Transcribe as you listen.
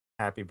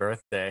Happy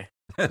birthday.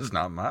 It's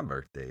not my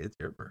birthday. It's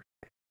your birthday.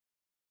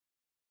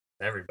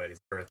 Everybody's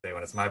birthday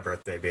when it's my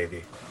birthday,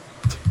 baby.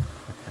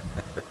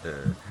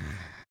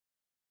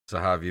 So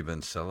how have you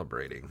been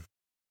celebrating?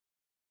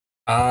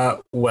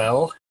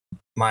 Well,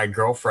 my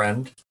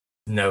girlfriend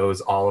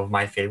knows all of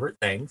my favorite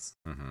things,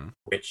 Mm-hmm.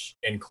 which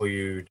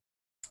include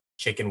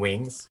chicken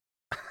wings,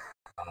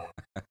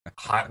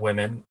 hot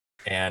women,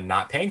 and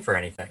not paying for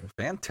anything.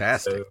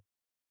 Fantastic. So,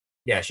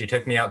 yeah, she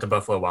took me out to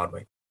Buffalo Wild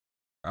Wings.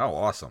 Oh,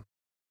 awesome.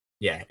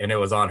 Yeah, and it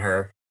was on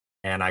her,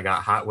 and I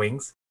got hot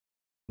wings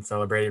and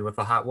celebrated with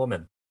a hot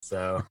woman.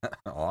 So,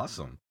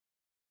 Awesome.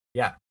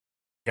 yeah,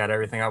 got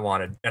everything I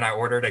wanted. And I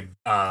ordered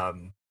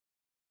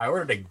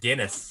a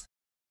Guinness.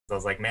 So I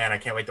was like, man, I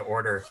can't wait to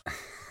order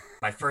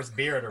my first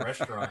beer at a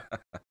restaurant.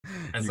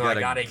 And You so got I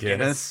got a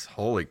Guinness.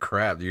 Holy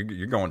crap!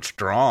 You're going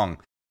strong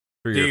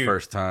for your Dude.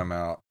 first time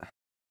out.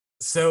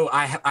 So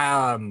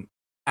I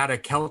at a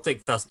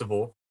Celtic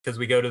festival, because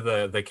we go to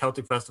the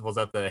Celtic festivals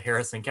at the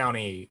Harrison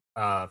County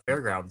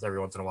fairgrounds every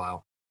once in a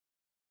while.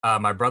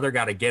 My brother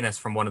got a Guinness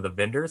from one of the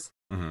vendors.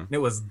 Mm-hmm. And it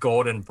was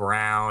golden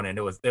brown, and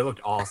it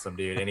looked awesome,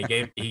 dude. And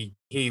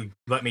he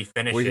let me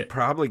finish Well, it. you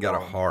probably got a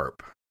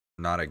harp,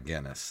 not a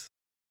Guinness.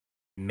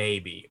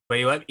 Maybe, but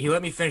he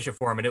let me finish it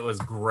for him, and it was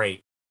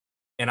great.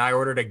 And I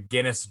ordered a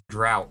Guinness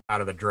Drought out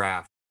of the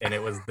draft, and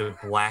it was the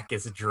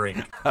blackest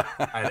drink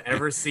I'd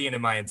ever seen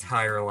in my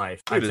entire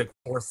life. Dude, I took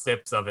 4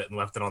 sips of it and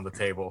left it on the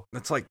table.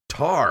 It's like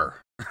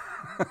tar.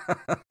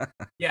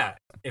 Yeah,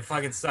 it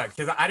fucking sucked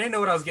because I didn't know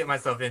what I was getting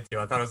myself into.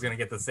 I thought I was gonna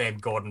get the same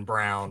golden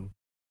brown,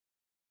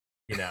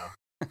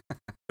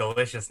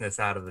 deliciousness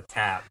out of the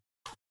tap.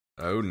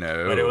 Oh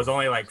no! But it was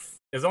only like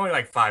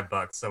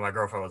 $5, so my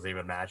girlfriend wasn't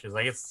even mad. She was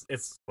like,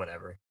 "It's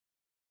whatever."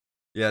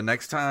 Yeah,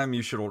 next time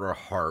you should order a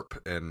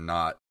harp and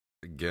not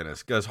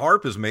Guinness, because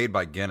harp is made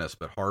by Guinness,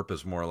 but harp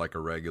is more like a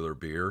regular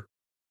beer.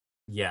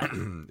 Yeah,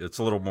 it's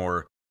a little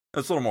more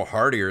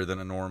heartier than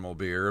a normal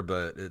beer,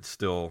 but it's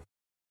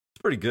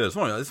pretty good. It's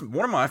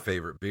one of my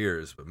favorite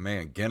beers. But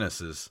man,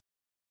 Guinness is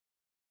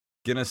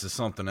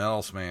something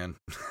else, man.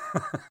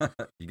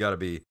 You got to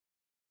be.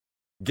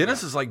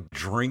 Guinness is like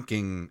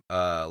drinking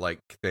like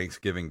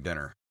Thanksgiving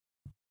dinner.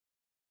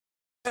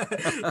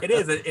 it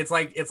is. It's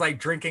like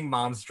drinking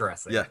mom's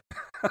dressing. Yeah.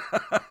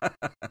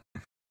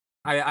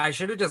 I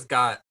should have just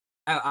got.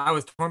 I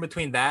was torn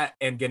between that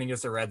and getting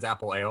just a Red's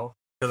Apple Ale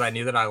because I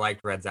knew that I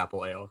liked Red's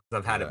Apple Ale because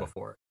I've had it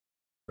before.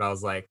 But I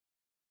was like,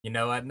 you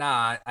know what?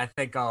 Nah, I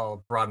think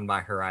I'll broaden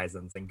my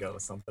horizons and go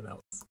with something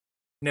else.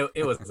 No,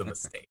 it was a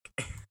mistake.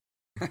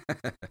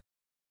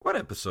 What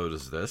episode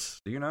is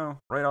this? Do you know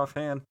right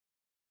offhand?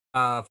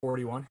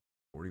 41.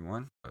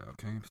 41?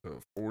 Okay, so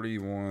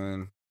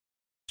 41,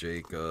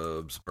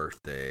 Jacob's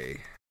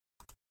birthday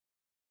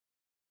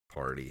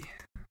party.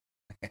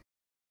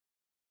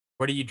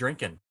 What are you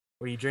drinking?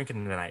 What are you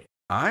drinking tonight?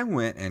 I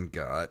went and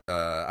got,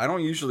 I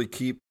don't usually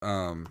keep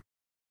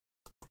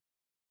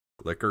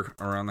liquor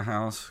around the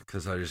house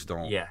because I just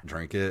don't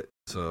drink it.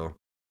 So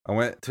I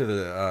went to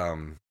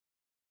the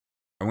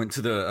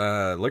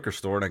liquor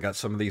store and I got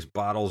some of these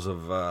bottles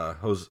of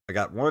I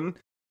got one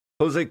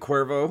Jose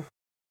Cuervo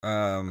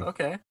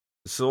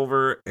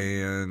silver,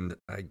 and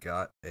I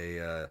got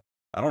a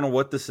I don't know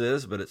what this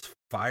is, but it's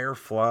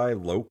Firefly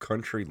Low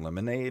Country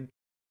Lemonade.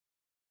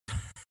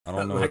 I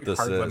don't know what this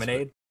is.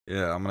 Lemonade?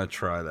 Yeah, I'm gonna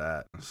try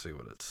that and see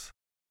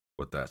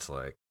what that's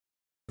like.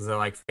 Is it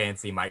like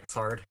fancy Mike's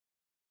Hard?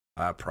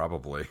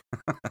 Probably.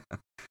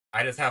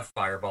 I just have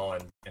Fireball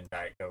and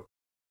Diet Coke.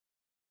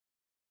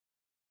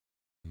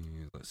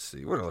 Let's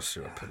see. What else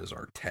should I put as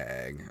our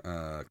tag?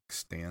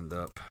 Stand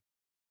up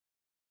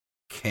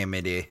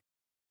comedy.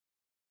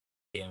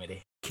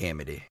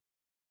 Comedy.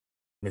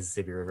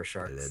 Mississippi River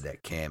Sharks. I love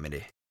that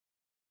comedy.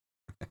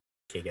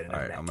 Can't get enough.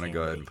 All right, I'm gonna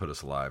go ahead and put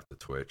us live to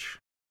Twitch.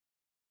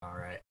 All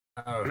right.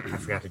 Oh, I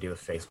forgot to do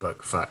with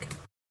Facebook. Fuck.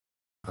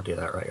 I'll do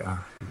that right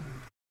now.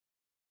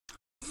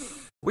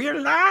 We're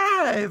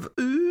live.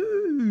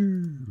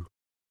 Ooh.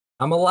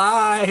 I'm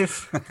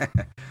alive.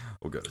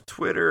 We'll go to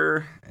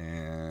Twitter,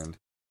 and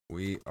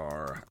we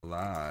are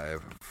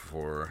live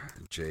for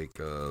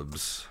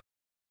Jacob's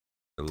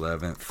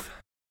 11th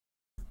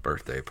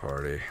birthday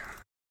party.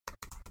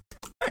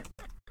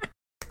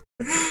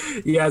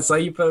 Yeah, so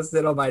you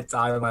posted on my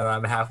timeline.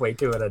 I'm halfway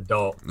to an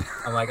adult.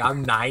 I'm like,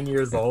 I'm 9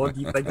 years old.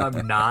 You think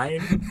I'm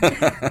 9?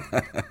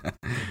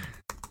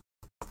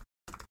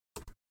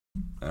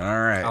 All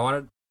right. I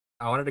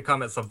wanted to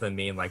comment something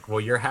mean, like,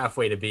 well, you're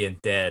halfway to being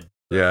dead.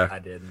 Yeah. I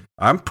didn't.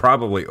 I'm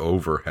probably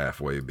over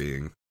halfway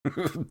being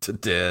to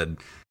dead.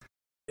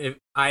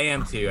 I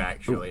am too,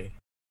 actually.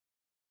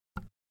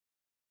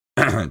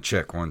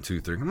 Check 1, 2,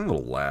 3. I'm a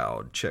little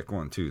loud. Check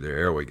 1, 2.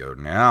 There we go.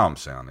 Now I'm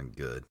sounding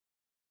good.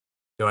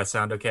 Do I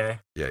sound okay?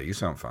 Yeah, you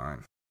sound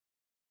fine.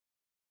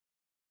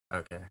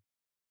 Okay.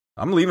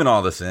 I'm leaving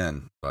all this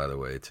in, by the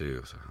way,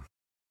 too. So.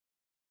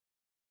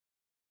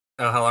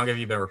 Oh, how long have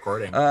you been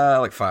recording?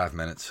 Like 5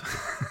 minutes.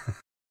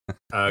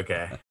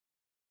 Okay.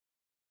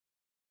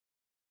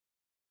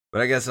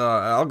 But I guess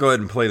I'll go ahead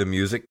and play the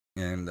music,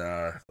 and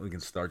we can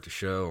start the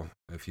show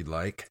if you'd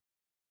like.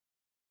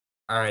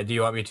 All right. Do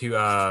you want me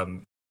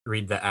to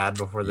read the ad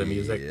before the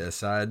music?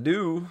 Yes, I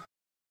do.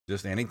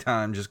 Just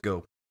anytime, just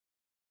go.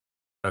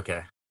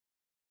 Okay.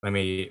 Let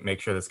me make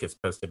sure this gets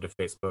posted to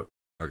Facebook.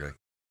 Okay.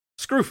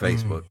 Screw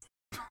Facebook.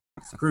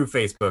 Screw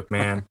Facebook,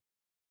 man.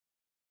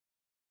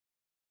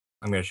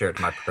 I'm going to share it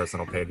to my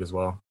personal page as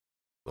well.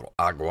 Little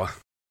agua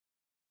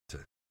to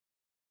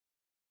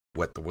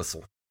wet the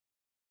whistle.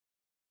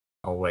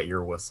 I'll wet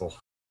your whistle.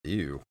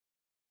 Ew.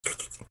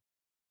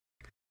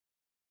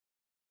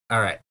 All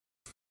right.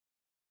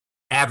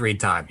 Ad read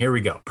time. Here we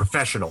go.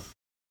 Professional.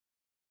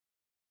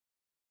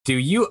 Do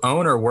you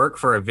own or work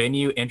for a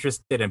venue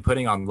interested in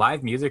putting on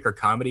live music or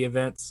comedy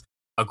events?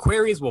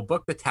 Aquaries will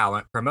book the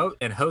talent, promote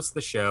and host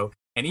the show,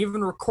 and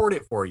even record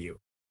it for you.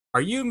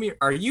 Are you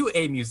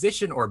a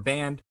musician or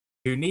band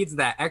who needs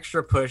that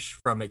extra push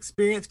from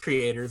experienced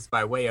creators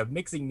by way of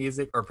mixing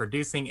music or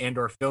producing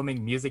and/or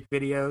filming music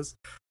videos?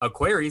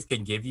 Aquaries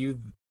can give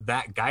you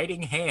that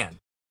guiding hand.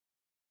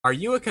 Are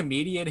you a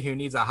comedian who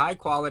needs a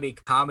high-quality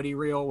comedy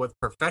reel with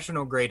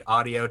professional-grade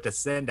audio to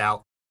send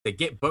out to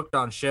get booked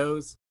on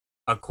shows?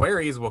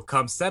 Aquaries will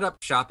come set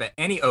up shop at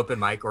any open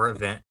mic or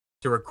event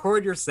to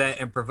record your set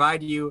and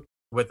provide you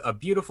with a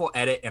beautiful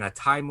edit in a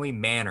timely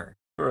manner.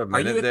 For a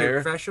minute Are you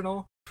a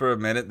professional? For a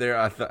minute there,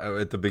 I thought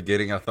at the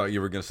beginning, I thought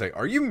you were going to say,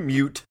 "Are you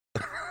mute?"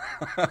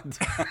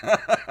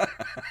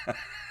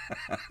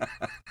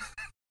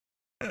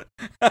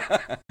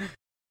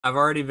 I've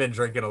already been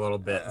drinking a little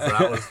bit, so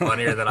that was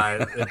funnier than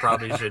it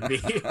probably should be.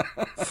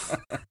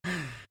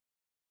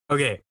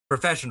 Okay,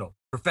 professional.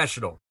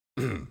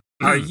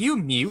 Are you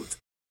mute?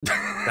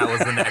 That was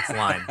the next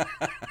line.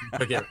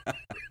 Took it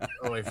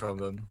away from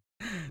them.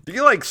 Do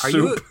you like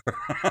soup?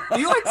 Do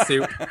you like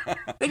soup?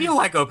 Then you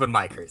like open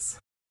micers.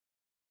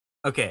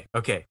 Okay.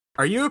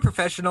 Are you a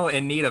professional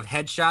in need of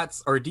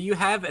headshots, or do you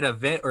have an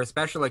event or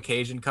special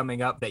occasion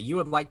coming up that you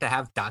would like to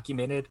have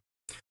documented?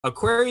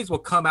 Aquaries will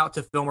come out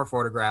to film or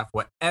photograph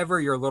whatever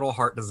your little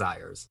heart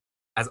desires.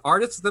 As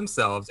artists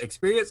themselves,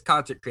 experienced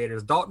content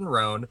creators Dalton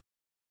Roan,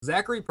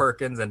 Zachary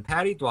Perkins, and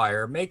Patty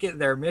Dwyer make it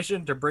their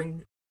mission to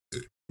bring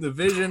the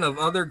vision of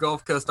other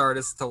Gulf Coast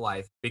artists to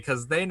life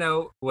because they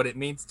know what it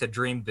means to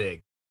dream big.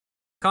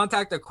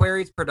 Contact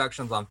Aquaries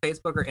Productions on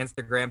Facebook or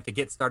Instagram to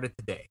get started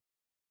today.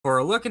 For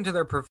a look into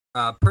their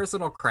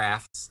personal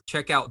crafts,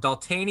 check out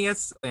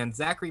Daltanius and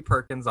Zachary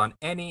Perkins on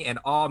any and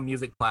all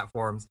music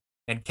platforms,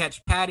 and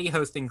catch Patty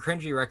hosting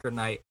Cringy Record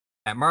Night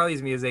at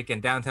Marley's Music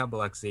in downtown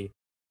Biloxi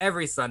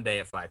every Sunday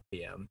at 5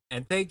 p.m.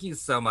 And thank you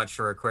so much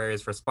for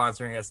Aquaries for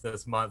sponsoring us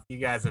this month. You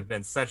guys have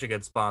been such a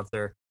good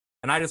sponsor.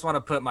 And I just want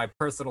to put my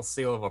personal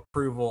seal of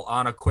approval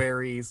on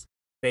Aquaries.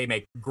 They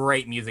make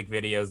great music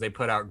videos. They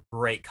put out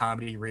great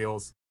comedy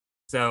reels.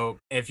 So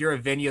if you're a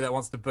venue that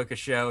wants to book a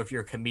show, if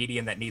you're a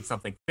comedian that needs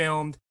something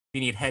filmed, if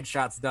you need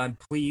headshots done,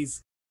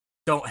 please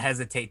don't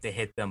hesitate to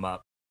hit them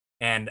up.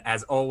 And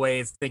as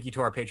always, thank you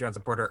to our Patreon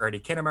supporter, Ernie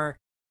Kinnemer,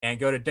 and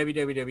go to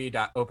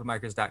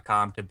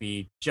www.openmicers.com to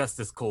be just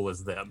as cool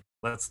as them.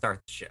 Let's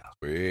start the show.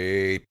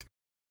 Wait.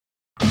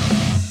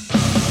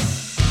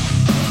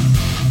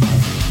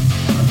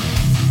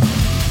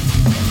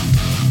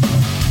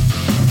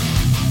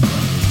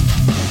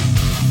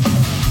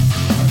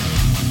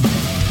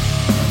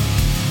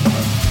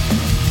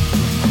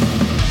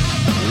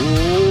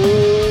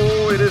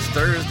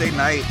 Thursday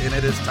night, and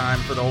it is time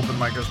for the Open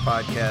Micers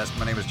podcast.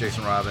 My name is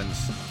Jason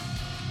Robbins.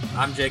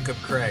 I'm Jacob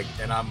Craig,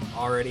 and I'm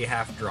already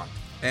half drunk.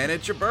 And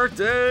it's your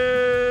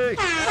birthday!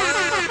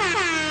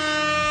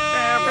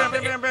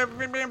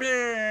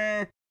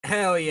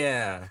 Hell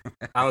yeah!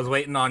 I was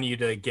waiting on you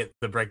to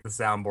break the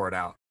soundboard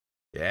out.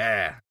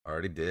 Yeah,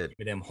 already did. Give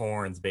me them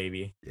horns,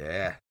 baby.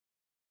 Yeah.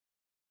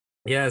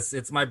 Yes,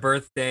 it's my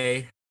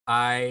birthday.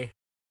 I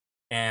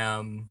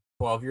am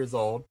 12 years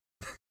old.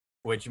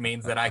 Which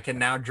means that I can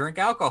now drink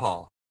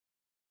alcohol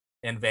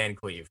in Van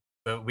Cleve.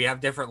 So we have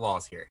different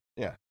laws here.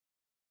 Yeah.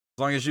 As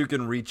long as you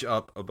can reach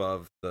up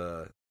above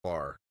the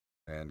bar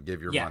and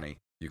give your money,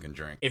 you can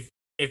drink.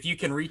 If you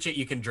can reach it,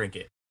 you can drink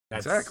it.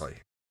 Exactly.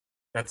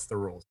 That's the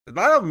rules. There's a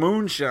lot of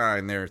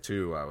moonshine there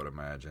too, I would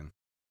imagine.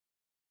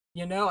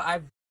 You know,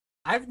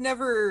 I've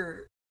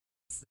never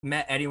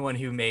met anyone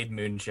who made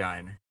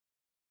moonshine.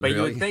 But really?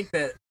 You would think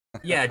that,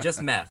 yeah,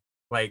 just meth.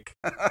 Like,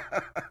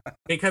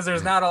 because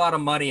there's not a lot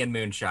of money in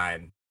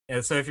moonshine.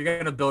 And so if you're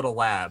going to build a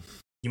lab,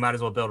 you might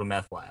as well build a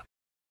meth lab.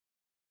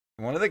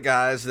 One of the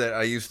guys that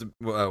I used to,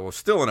 was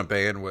still in a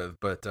band with,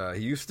 but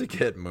he used to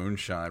get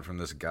moonshine from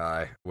this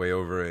guy way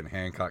over in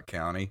Hancock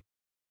County.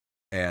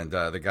 And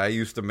the guy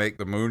used to make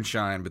the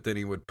moonshine, but then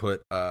he would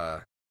put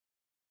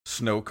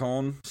snow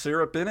cone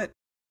syrup in it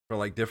for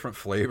like different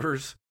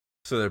flavors.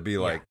 So there'd be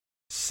like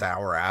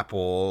sour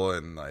apple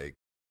and like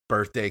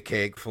birthday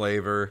cake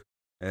flavor.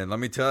 And let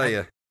me tell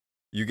you,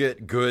 you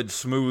get good,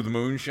 smooth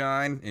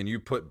moonshine and you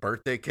put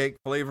birthday cake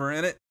flavor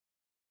in it,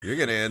 you're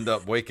going to end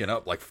up waking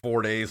up like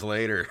 4 days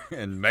later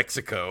in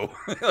Mexico.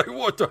 Like,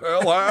 what the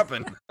hell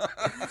happened?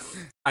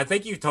 I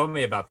think you told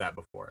me about that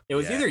before. It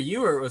was either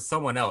you or it was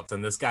someone else,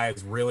 and this guy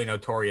is really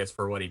notorious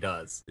for what he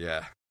does.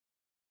 Yeah.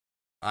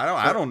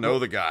 I don't know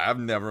the guy. I've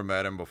never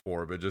met him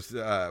before, but just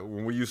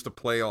when we used to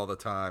play all the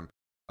time,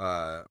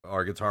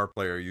 our guitar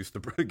player used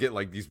to get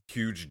like these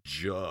huge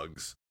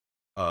jugs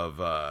of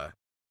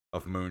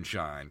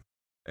moonshine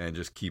and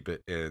just keep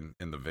it in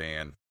the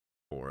van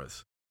for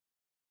us.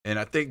 And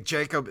I think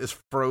Jacob is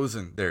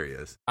frozen. There he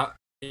is.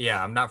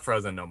 Yeah, I'm not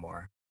frozen no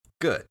more.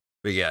 Good.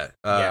 But yeah,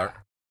 Yeah.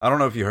 I don't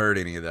know if you heard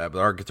any of that, but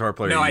our guitar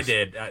player. No, I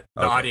did.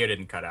 The audio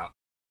didn't cut out.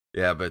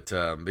 Yeah, but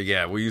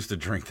yeah, we used to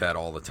drink that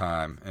all the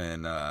time,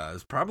 and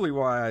it's probably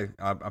why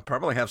I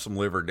probably have some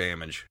liver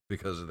damage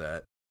because of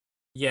that.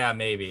 Yeah,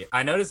 maybe.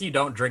 I noticed you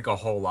don't drink a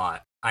whole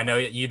lot. I know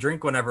you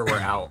drink whenever we're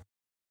out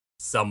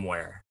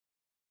somewhere,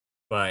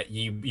 but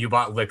you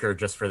bought liquor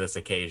just for this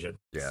occasion.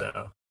 Yeah.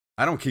 So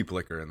I don't keep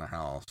liquor in the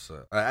house.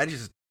 I've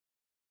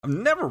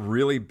never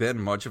really been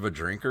much of a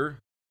drinker,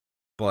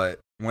 but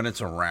when it's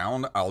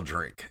around, I'll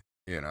drink.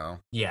 You know?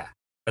 Yeah,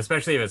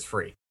 especially if it's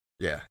free.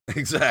 Yeah,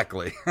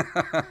 exactly.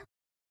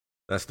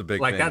 That's the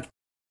big thing.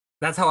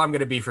 That's how I'm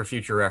gonna be for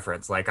future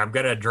reference. Like, I'm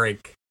gonna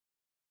drink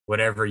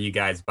whatever you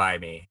guys buy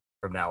me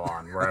from now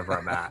on, wherever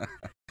I'm at.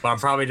 But I'm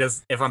probably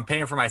if I'm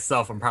paying for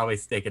myself, I'm probably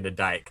sticking to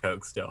Diet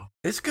Coke still.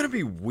 It's gonna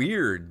be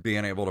weird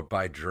being able to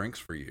buy drinks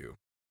for you.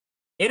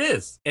 It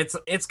is.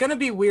 It's gonna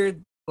be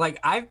weird. Like,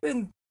 I've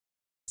been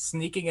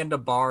sneaking into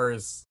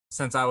bars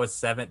since I was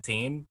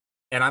 17,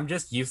 and I'm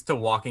just used to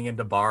walking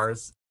into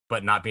bars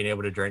but not being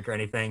able to drink or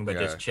anything, but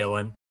just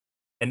chilling.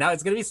 And now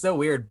it's gonna be so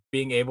weird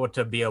being able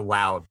to be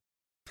allowed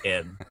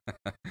in.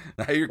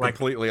 Now you're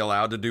completely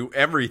allowed to do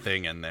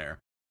everything in there.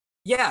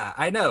 Yeah,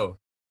 I know.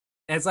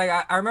 And it's like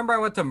I remember I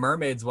went to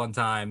Mermaids one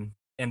time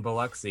in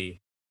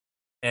Biloxi,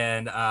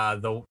 and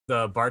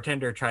the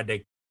bartender tried to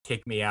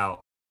kick me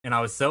out, and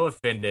I was so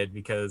offended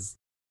because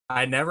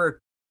I never,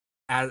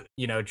 no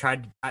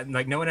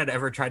one had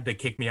ever tried to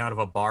kick me out of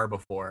a bar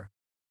before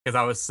because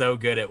I was so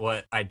good at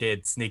what I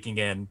did, sneaking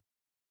in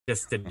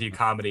just to do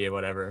comedy and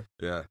whatever.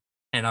 Yeah.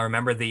 And I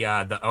remember the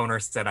owner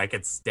said I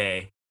could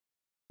stay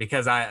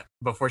because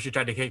before she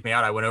tried to kick me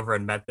out, I went over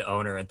and met the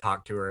owner and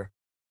talked to her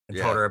and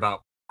told her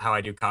about how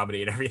I do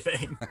comedy and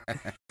everything.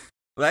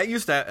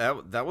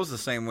 That was the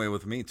same way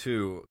with me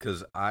too,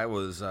 because I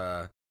was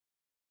I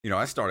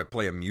started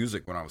playing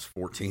music when I was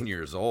 14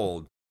 years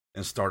old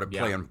and started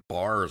playing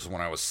bars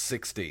when I was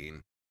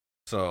 16.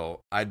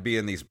 So I'd be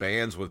in these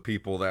bands with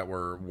people that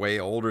were way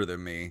older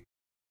than me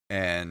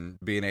and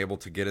being able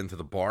to get into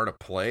the bar to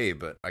play,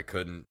 but I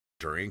couldn't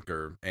drink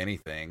or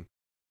anything.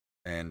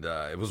 And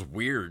it was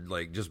weird,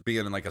 like just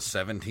being like a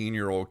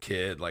 17-year-old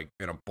kid, like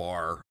in a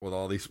bar with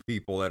all these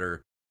people that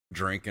are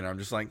drinking. I'm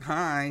just like,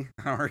 hi,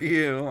 how are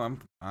you?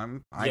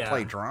 I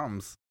play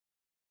drums.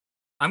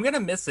 I'm gonna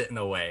miss it in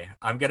a way.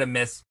 I'm gonna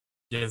miss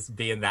just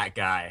being that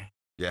guy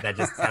that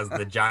just has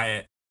the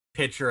giant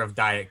pitcher of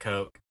Diet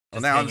Coke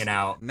just hanging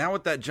out. Now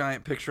with that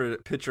giant pitcher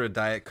of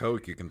Diet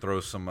Coke, you can throw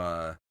some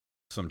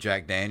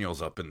Jack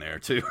Daniels up in there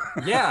too.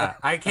 Yeah,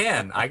 I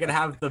can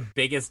have the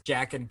biggest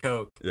Jack and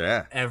Coke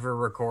ever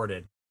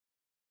recorded.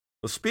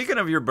 Well, speaking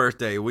of your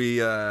birthday, we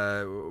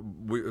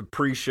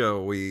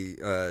pre-show we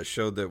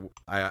showed that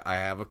I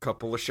have a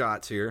couple of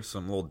shots here,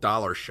 some little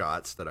dollar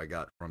shots that I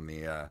got from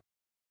the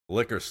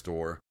liquor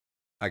store.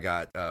 I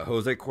got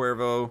Jose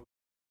Cuervo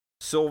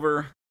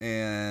Silver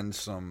and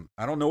some,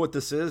 I don't know what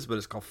this is, but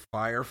it's called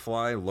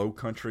Firefly Low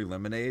Country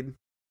Lemonade.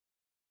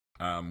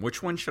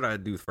 Which one should I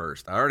do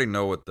first? I already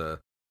know what the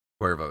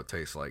Cuervo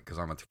tastes like because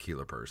I'm a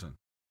tequila person.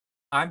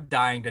 I'm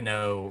dying to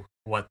know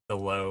what the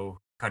Low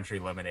Country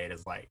Lemonade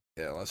is like.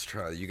 Yeah, let's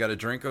try. You got a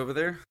drink over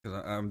there?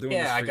 Because I'm doing.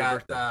 Yeah, I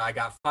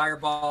got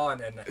Fireball, and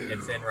then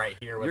it's in right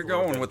here. With You're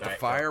going with the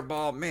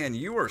Fireball, man.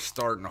 You are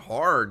starting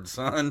hard,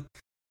 son.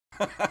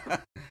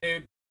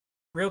 Dude,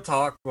 real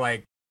talk.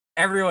 Like,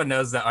 everyone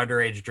knows that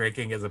underage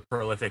drinking is a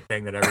prolific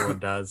thing that everyone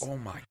does. Oh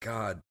my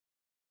god,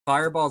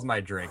 Fireball's my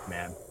drink,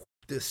 man.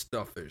 This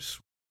stuff is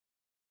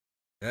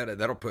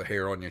that'll put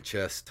hair on your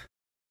chest.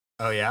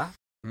 Oh yeah?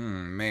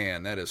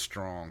 Man, that is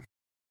strong.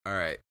 All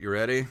right, you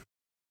ready?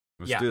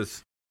 Let's do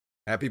this.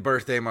 Happy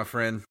birthday, my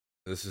friend.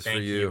 This is for you.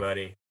 Thank you,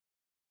 buddy.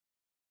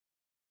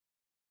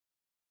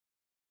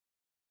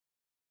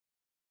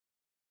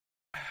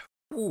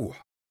 Ooh.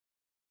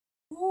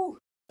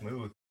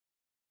 Smooth.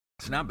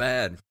 It's not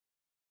bad.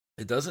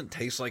 It doesn't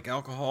taste like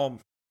alcohol.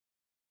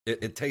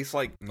 It tastes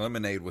like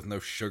lemonade with no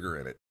sugar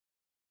in it.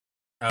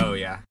 Oh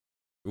yeah.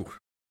 Ooh.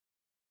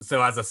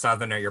 So as a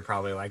Southerner, you're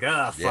probably like,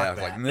 oh, fuck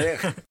that.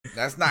 Like,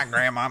 that's not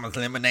grandmama's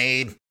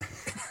lemonade.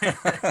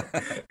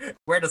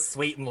 Where the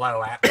sweet and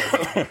low at?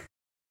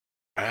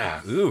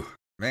 Ooh,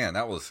 man,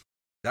 that was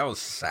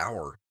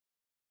sour.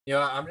 You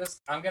know,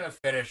 I'm gonna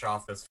finish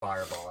off this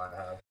Fireball I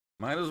have.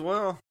 Might as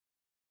well.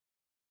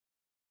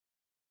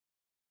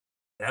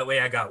 That way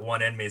I got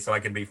one in me so I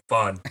can be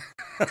fun.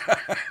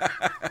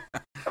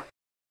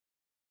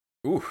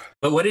 Ooh.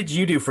 But what did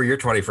you do for your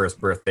 21st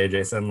birthday,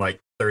 Jason, like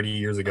 30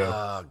 years ago?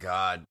 Oh,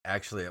 God.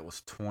 Actually, it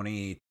was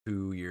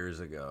 22 years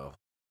ago.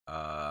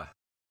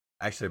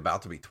 Actually,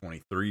 about to be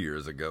 23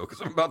 years ago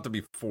because I'm about to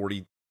be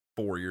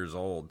 44 years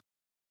old.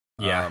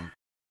 Yeah.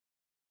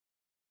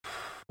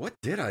 What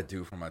did I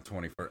do for my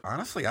 21st?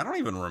 Honestly, I don't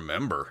even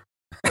remember.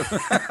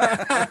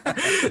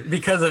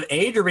 Because of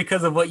age or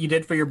because of what you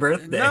did for your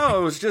birthday? No,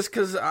 it was just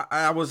because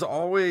I was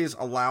always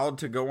allowed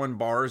to go in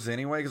bars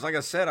anyway. Because, like I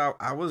said,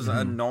 I was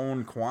a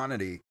known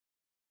quantity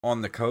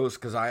on the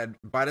coast. Because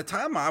by the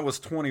time I was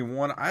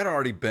 21, I had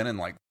already been in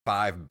like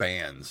 5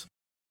 bands,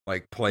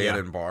 like playing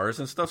in bars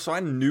and stuff. So I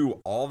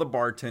knew all the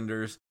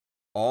bartenders,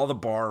 all the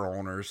bar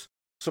owners.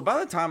 So by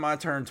the time I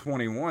turned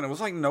 21, it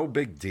was like no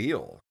big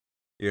deal,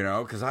 you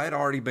know, because I had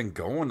already been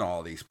going to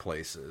all these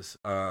places.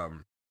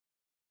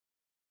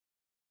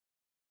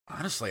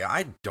 Honestly,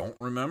 I don't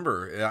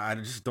remember. I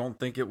just don't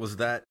think it was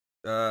that.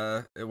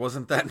 It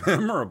wasn't that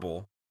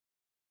memorable,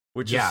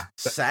 which is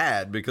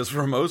sad because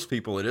for most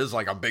people it is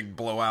like a big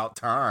blowout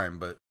time.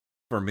 But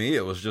for me,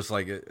 it was just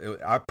like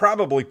I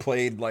probably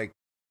played like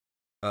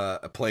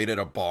played at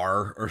a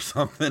bar or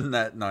something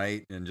that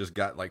night and just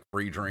got like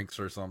free drinks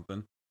or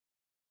something.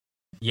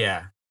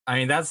 Yeah, I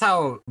mean that's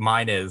how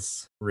mine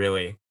is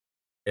really.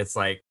 It's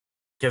like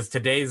because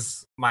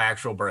today's my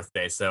actual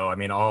birthday, so I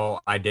mean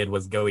all I did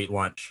was go eat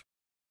lunch.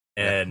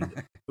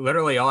 And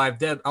literally all I've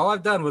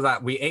done was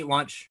we ate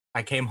lunch,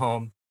 I came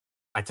home,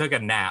 I took a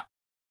nap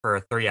for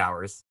 3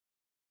 hours,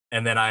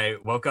 and then I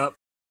woke up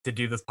to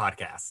do this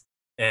podcast.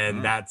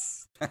 And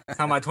that's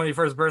how my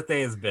 21st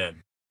birthday has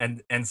been.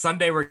 And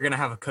Sunday we're gonna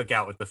have a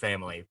cookout with the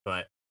family.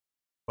 But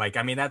like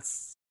I mean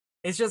it's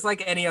just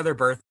like any other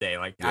birthday.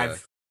 Like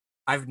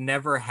I've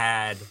never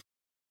had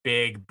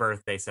big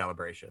birthday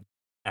celebration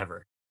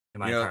ever in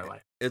my entire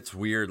life. It's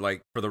weird.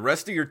 Like for the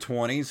rest of your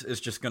 20s, it's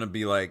just gonna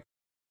be like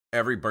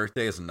every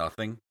birthday is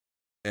nothing.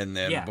 And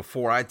then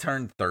before I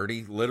turned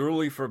 30,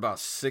 literally for about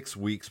 6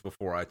 weeks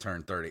before I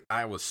turned 30,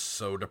 I was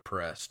so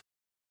depressed.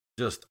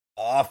 Just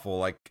awful,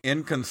 like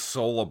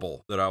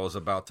inconsolable that I was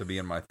about to be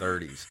in my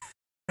 30s.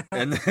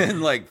 And then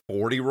like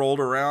 40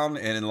 rolled around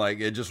and like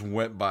it just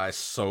went by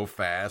so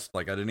fast,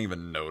 like I didn't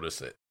even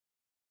notice it.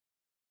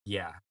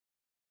 Yeah.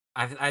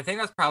 I think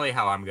that's probably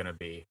how I'm going to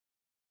be.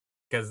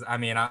 Because, I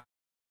mean, I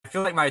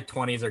feel like my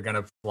 20s are going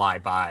to fly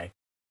by.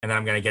 And then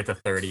I'm going to get to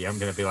 30. I'm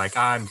going to be like,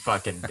 I'm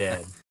fucking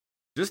dead.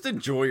 Just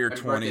enjoy your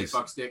 20s.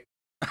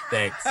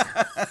 Thanks.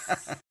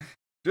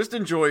 Just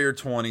enjoy your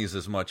 20s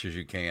as much as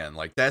you can.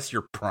 Like, that's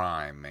your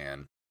prime,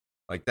 man.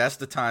 Like, that's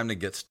the time to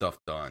get stuff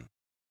done.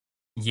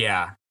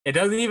 Yeah. It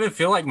doesn't even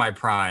feel like my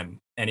prime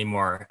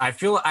anymore. I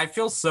feel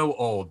so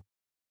old.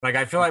 Like,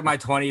 I feel like my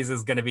 20s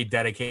is going to be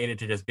dedicated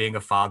to just being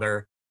a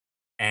father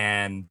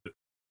and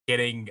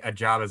getting a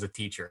job as a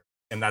teacher.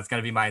 And that's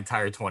going to be my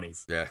entire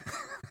 20s. Yeah.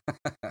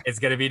 It's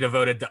going to be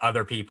devoted to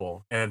other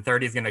people. And then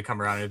 30 is going to come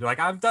around and be like,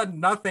 I've done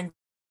nothing.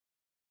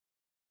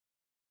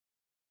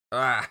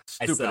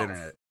 Stupid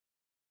internet.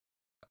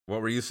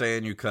 What were you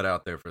saying? You cut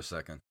out there for a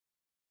second.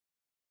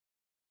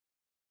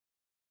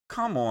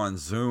 Come on,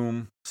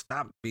 Zoom.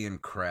 Stop being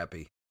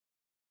crappy.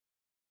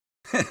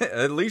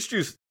 At least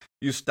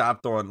you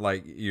stopped on,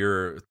 like,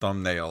 your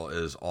thumbnail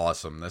is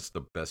awesome. That's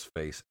the best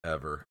face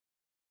ever.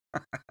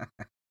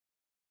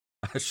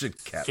 I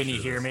should capture Can you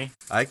hear me?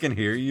 I can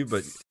hear you,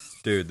 but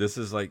dude, this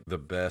is like the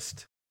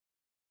best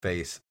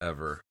face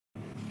ever.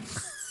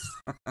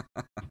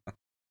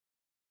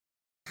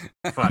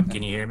 Fuck,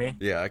 can you hear me?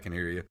 Yeah, I can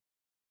hear you.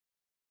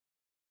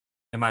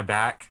 Am I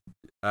back?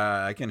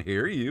 I can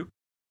hear you,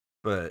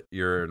 but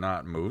you're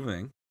not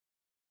moving.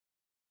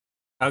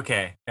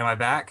 Okay, am I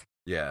back?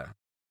 Yeah.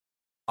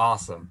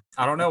 Awesome.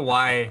 I don't know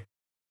why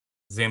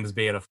Zoom's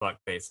being a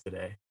fuckface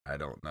today. I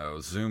don't know.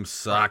 Zoom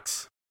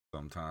sucks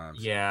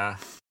sometimes. Yeah.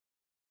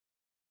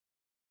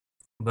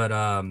 But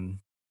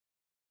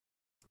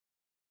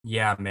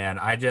yeah, man,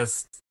 I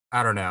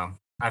don't know.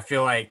 I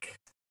feel like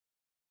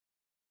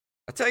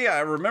I tell you,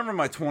 I remember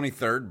my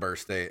 23rd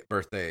birthday,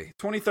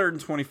 23rd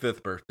and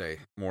 25th birthday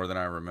more than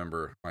I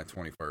remember my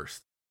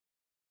 21st.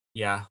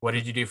 Yeah, what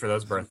did you do for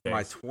those birthdays?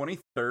 My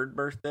 23rd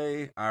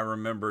birthday, I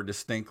remember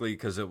distinctly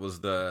because it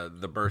was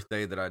the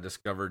birthday that I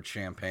discovered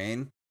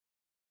champagne.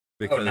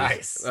 Because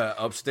nice.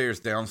 Upstairs,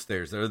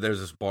 downstairs, there's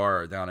this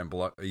bar down in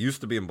it used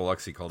to be in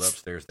Biloxi called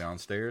Upstairs,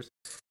 Downstairs.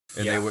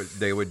 And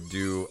they would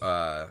do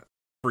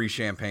free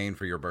champagne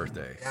for your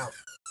birthday. Yeah.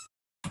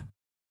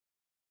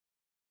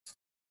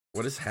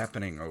 What is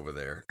happening over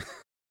there?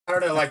 I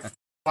don't know, like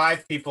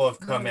 5 people have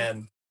come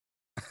in.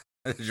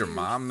 Is your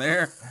mom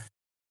there?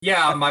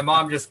 Yeah, my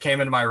mom just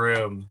came into my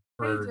room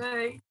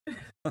for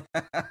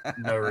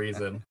no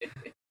reason.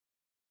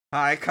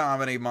 Hi,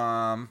 comedy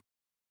mom.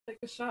 Take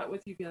a shot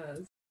with you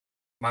guys.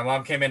 My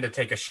mom came in to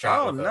take a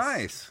shot. Oh,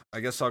 nice. I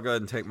guess I'll go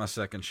ahead and take my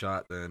second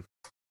shot then.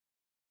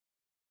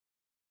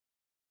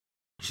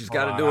 She's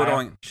got to do it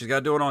on. She's got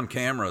to do it on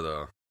camera,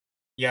 though.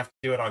 You have to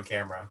do it on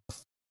camera.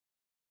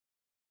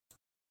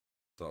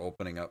 So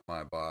opening up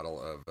my bottle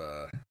of.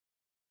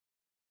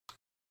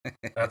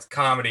 That's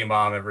comedy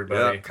mom,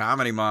 everybody. Yep,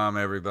 comedy mom,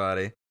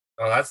 everybody.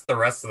 Oh, that's the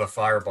rest of the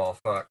Fireball.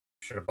 Fuck,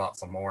 should have bought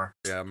some more.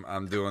 Yeah,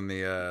 I'm doing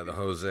the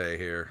Jose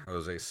here,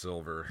 Jose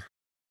Silver.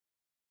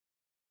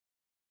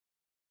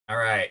 All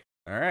right.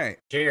 All right.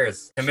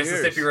 Cheers to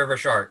Mississippi River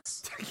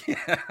Sharks.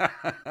 Yeah.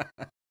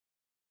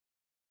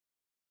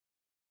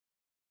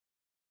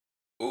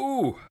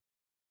 Ooh,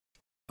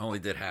 only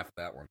did half of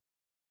that one.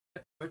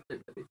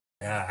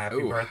 Yeah, happy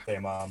Ooh. birthday,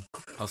 Mom.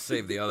 I'll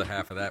save the other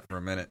half of that for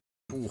a minute.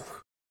 Ooh,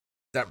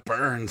 that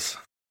burns.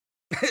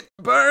 It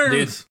burns.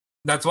 Dude,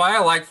 that's why I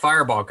like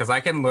Fireball, because I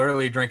can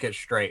literally drink it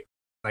straight.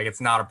 Like, it's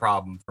not a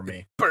problem for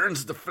me.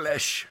 Burns the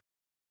flesh.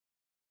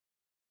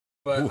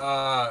 But,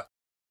 Ooh.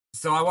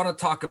 so I want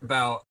to talk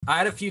about, I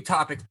had a few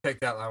topics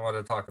picked out that I want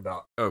to talk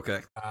about.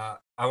 Okay.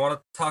 I want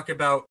to talk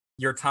about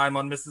your time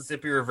on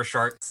Mississippi River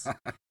Sharks.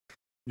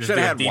 Should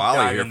have had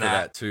Wally here for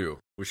that too.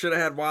 We should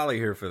have had Wally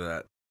here for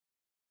that.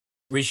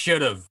 We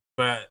should have,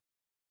 but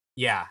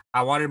yeah,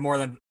 I wanted more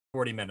than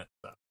 40 minutes,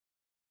 though,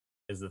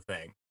 is the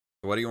thing.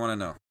 What do you want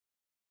to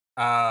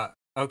know?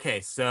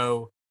 Okay,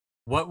 so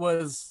what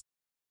was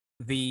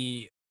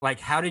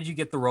how did you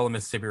get the role of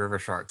Mississippi River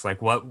Sharks?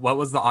 Like, what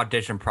was the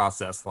audition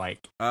process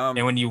like?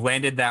 And when you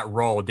landed that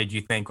role, did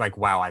you think, like,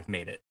 wow, I've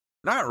made it?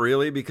 Not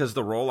really, because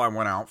the role I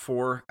went out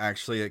for,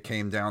 actually, it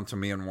came down to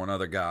me and one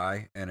other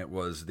guy, and it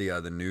was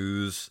the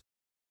news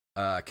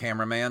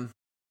cameraman,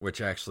 which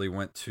actually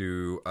went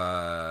to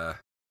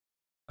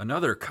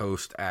another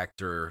Coast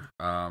actor.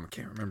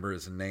 Can't remember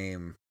his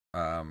name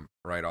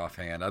right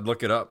offhand. I'd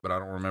look it up, but I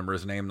don't remember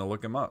his name to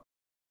look him up.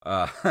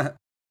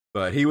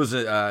 But he was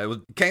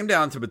it came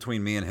down to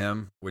between me and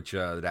him, which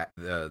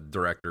the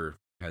director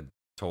had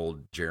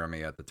told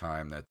Jeremy at the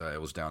time that it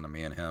was down to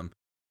me and him.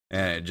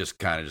 And it just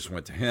kind of just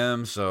went to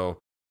him. So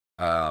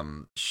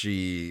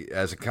she,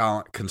 as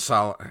a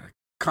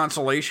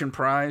consolation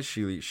prize,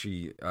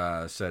 she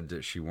said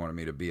that she wanted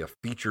me to be a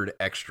featured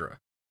extra.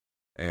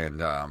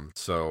 And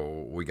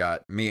so we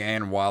got me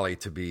and Wally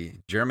to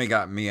be, Jeremy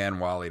got me and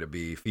Wally to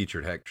be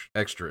featured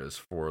extras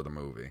for the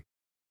movie.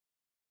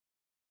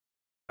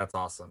 That's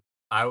awesome.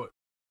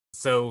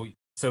 So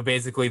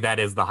basically that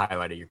is the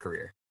highlight of your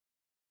career.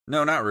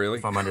 No, not really.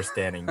 If I'm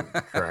understanding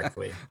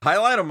correctly.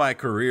 Highlight of my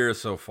career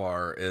so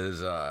far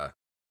is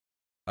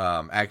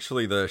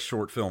actually the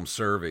short film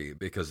Survey,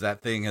 because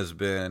that thing has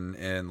been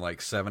in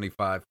like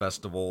 75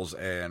 festivals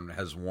and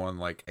has won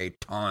like a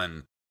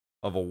ton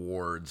of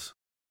awards.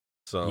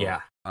 So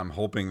yeah, I'm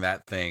hoping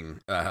that thing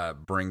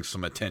brings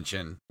some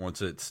attention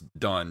once it's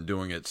done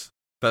doing its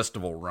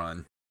festival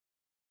run.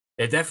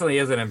 It definitely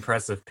is an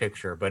impressive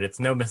picture, but it's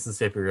no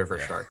Mississippi River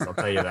Sharks, I'll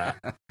tell you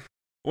that.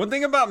 One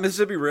thing about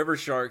Mississippi River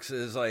Sharks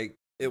is, like,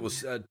 it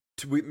was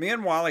me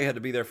and Wally had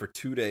to be there for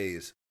 2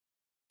 days,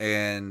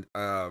 and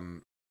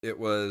it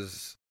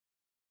was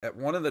at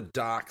one of the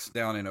docks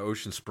down in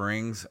Ocean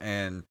Springs,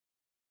 and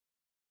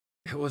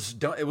it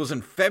was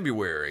in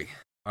February,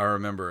 I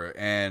remember,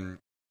 and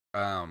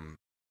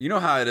you know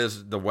how it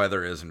is, the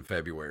weather is in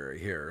February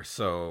here,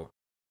 so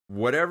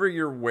whatever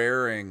you're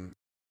wearing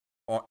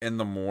in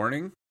the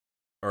morning,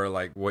 or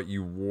like what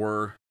you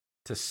wore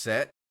to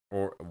set,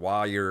 or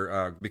while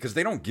you're, because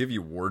they don't give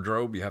you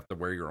wardrobe, you have to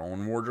wear your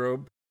own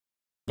wardrobe,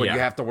 but you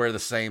have to wear the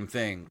same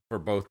thing for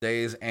both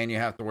days, and you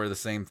have to wear the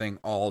same thing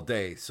all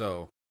day.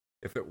 So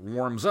if it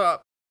warms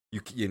up,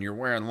 and you're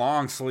wearing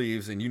long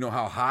sleeves, and you know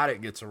how hot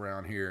it gets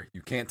around here,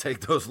 you can't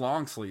take those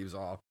long sleeves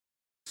off.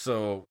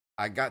 So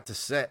I got to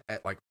set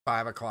at like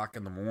 5 o'clock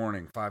in the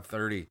morning,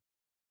 5:30,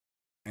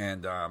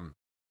 and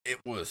it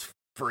was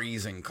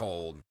freezing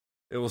cold.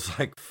 It was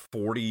like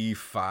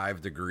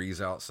 45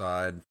 degrees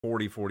outside,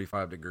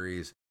 45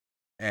 degrees.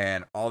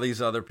 And all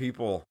these other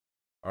people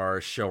are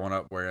showing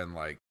up wearing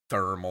like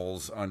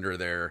thermals under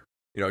their,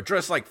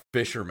 dressed like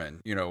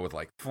fishermen, with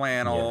like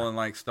flannel and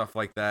like stuff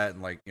like that.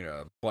 And like,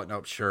 button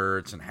up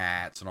shirts and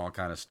hats and all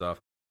kind of stuff.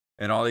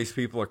 And all these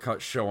people are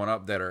showing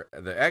up that are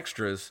the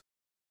extras.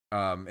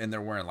 And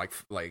they're wearing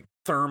like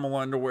thermal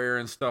underwear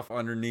and stuff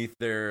underneath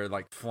their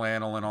like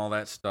flannel and all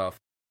that stuff.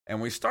 And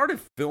we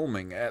started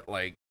filming at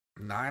like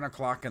 9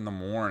 o'clock in the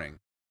morning.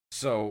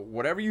 So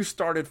whatever you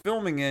started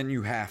filming in,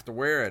 you have to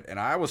wear it. And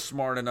I was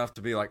smart enough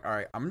to be like, all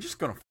right, I'm just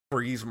going to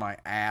freeze my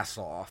ass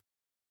off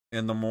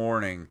in the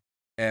morning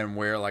and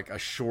wear like a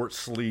short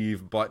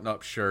sleeve button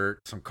up shirt,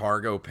 some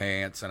cargo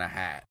pants, and a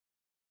hat.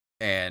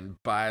 And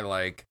by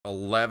like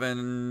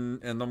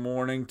 11 in the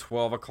morning,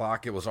 12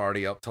 o'clock, it was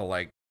already up to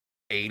like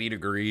 80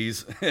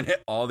 degrees. And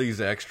all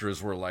these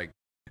extras were like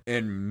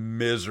in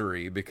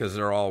misery because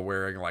they're all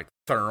wearing like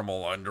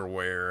thermal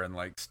underwear and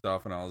like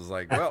stuff, and I was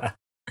like, well,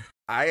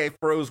 I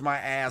froze my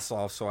ass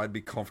off so I'd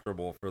be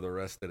comfortable for the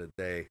rest of the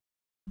day.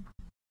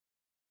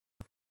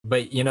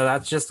 But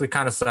that's just the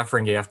kind of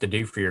suffering you have to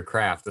do for your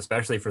craft,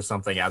 especially for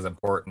something as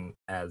important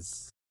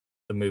as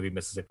the movie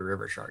Mississippi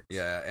River Sharks.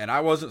 Yeah, and I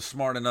wasn't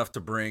smart enough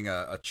to bring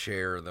a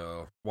chair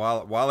though.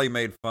 Wally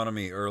made fun of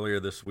me earlier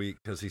this week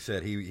because he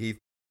said he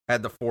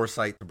had the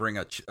foresight to bring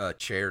a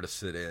chair to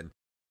sit in,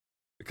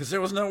 because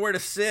there was nowhere to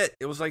sit.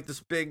 It was like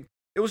this big,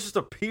 it was just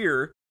a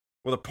pier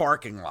with a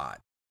parking lot,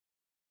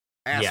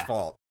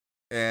 asphalt.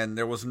 Yeah. And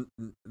there was,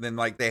 then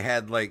like they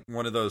had like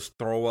one of those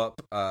throw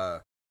up,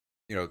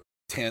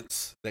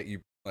 tents that you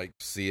like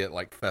see at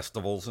like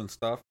festivals and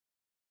stuff.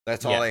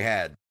 That's all they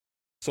had.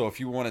 So if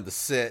you wanted to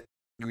sit,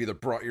 you either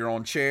brought your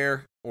own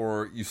chair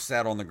or you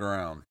sat on the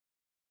ground.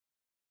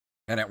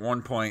 And at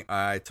one point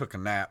I took a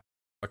nap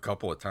a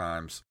couple of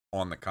times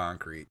on the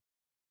concrete.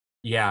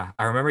 Yeah,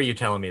 I remember you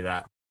telling me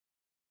that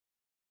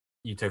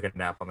you took a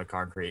nap on the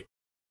concrete.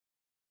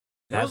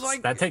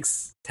 That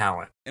takes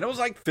talent. And it was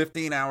like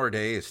 15-hour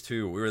days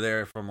too. We were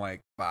there from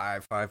like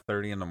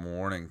 5:30 in the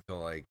morning till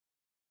like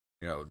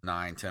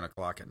 9-10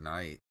 o'clock at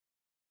night.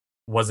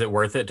 Was it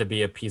worth it to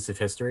be a piece of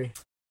history?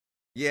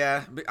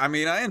 Yeah, I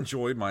mean, I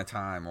enjoyed my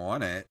time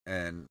on it,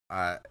 and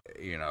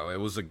it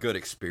was a good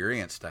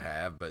experience to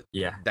have. But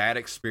yeah, that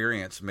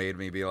experience made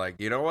me be like,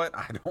 you know what?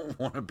 I don't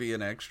want to be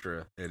an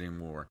extra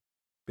anymore.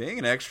 Being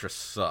an extra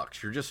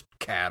sucks. You're just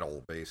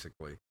cattle,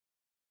 basically.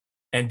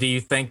 And do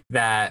you think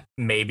that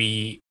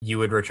maybe you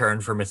would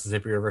return for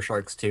Mississippi River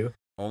Sharks too?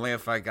 Only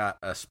if I got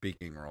a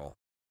speaking role.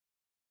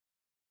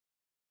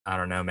 I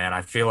don't know, man.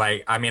 I feel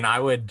like, I mean, I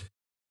would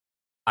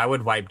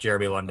wipe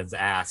Jeremy London's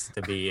ass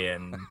to be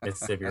in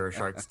Mississippi River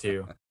Sharks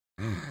too.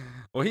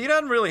 Well, he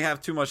doesn't really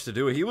have too much to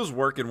do. He was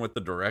working with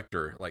the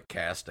director, like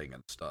casting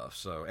and stuff.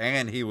 So,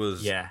 and he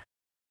was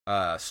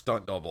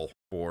stunt double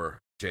for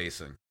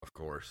Jason, of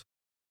course.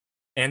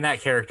 And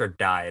that character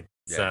died.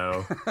 Yeah.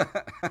 So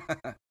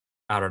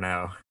I don't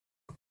know.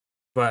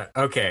 But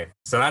okay,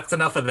 so that's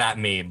enough of that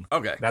meme.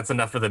 Okay. That's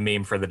enough of the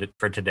meme for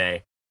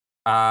today.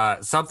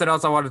 Something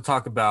else I want to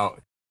talk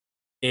about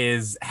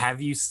is,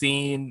 have you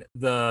seen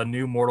the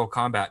new Mortal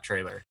Kombat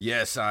trailer?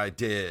 Yes, I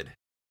did.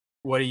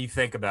 What do you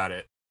think about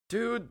it?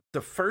 Dude,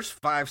 the first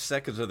 5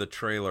 seconds of the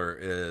trailer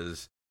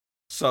is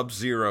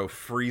Sub-Zero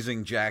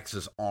freezing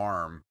Jax's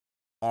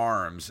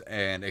arms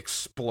and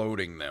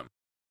exploding them.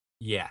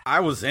 Yeah. I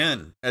was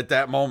in at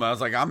that moment. I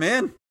was like, I'm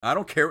in. I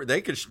don't care.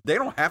 They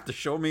don't have to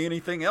show me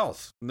anything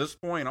else. From this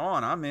point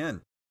on, I'm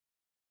in.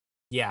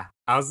 Yeah,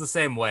 I was the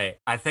same way.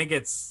 I think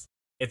it's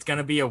going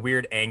to be a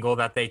weird angle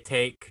that they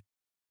take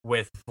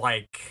with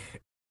like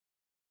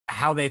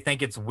how they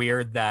think it's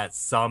weird that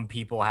some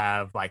people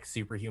have like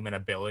superhuman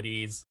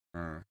abilities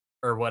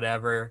or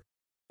whatever.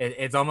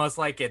 It's almost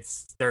like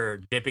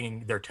they're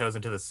dipping their toes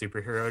into the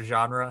superhero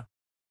genre.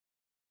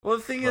 Well,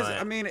 the thing is,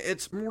 I mean,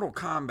 it's Mortal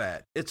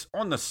Kombat. It's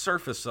on the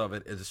surface of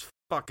it is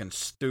fucking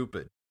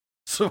stupid.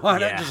 So why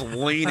not just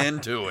lean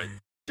into it?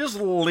 Just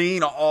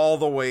lean all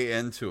the way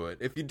into it.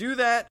 If you do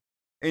that,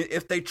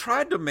 if they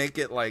tried to make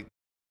it like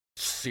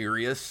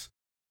serious,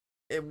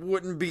 it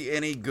wouldn't be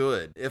any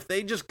good. If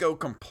they just go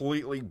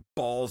completely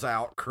balls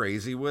out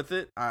crazy with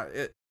it,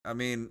 I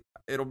mean,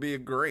 it'll be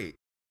great.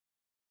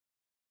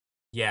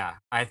 Yeah,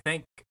 I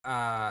think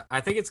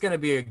it's going to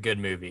be a good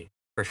movie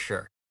for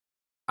sure.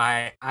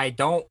 I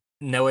don't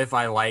know if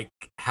I like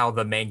how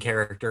the main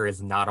character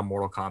is not a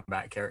Mortal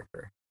Kombat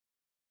character.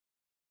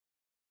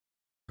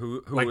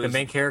 Who like is... the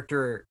main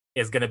character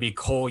is going to be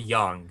Cole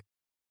Young,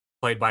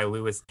 played by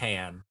Louis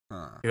Tan,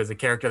 who is a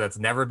character that's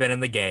never been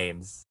in the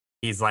games.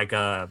 He's like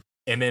a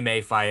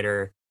MMA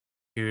fighter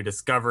who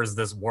discovers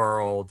this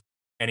world,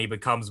 and he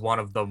becomes one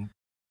of the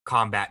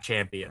combat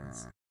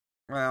champions.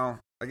 Well,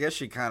 I guess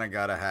you kind of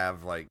got to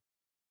have like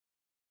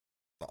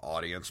the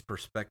audience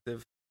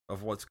perspective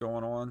of what's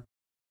going on.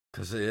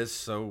 Because it is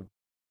so...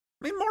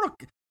 I mean,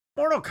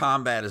 Mortal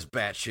Kombat is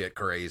batshit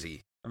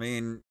crazy. I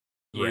mean,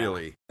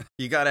 really.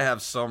 You got to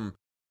have some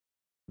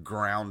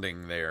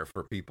grounding there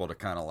for people to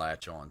kind of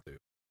latch on to.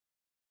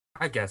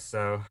 I guess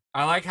so.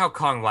 I like how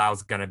Kung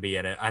Lao's going to be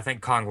in it. I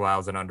think Kung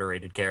Lao's an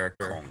underrated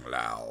character. Kung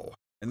Lao.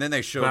 And then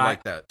they showed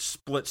like that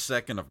split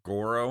second of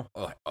Goro.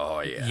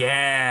 Oh yeah.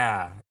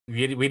 Yeah.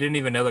 We didn't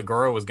even know that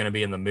Goro was going to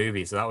be in the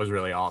movie, so that was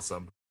really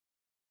awesome.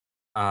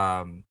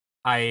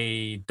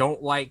 I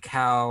don't like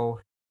how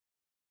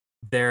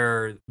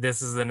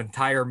this is an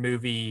entire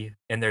movie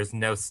and there's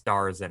no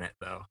stars in it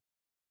though.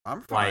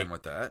 I'm fine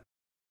with that.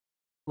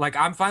 Like,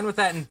 I'm fine with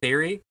that in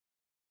theory,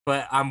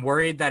 but I'm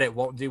worried that it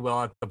won't do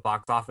well at the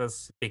box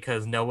office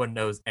because no one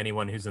knows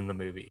anyone who's in the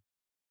movie.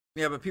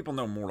 Yeah, but people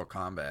know Mortal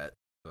Kombat,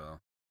 so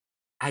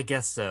I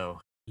guess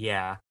so.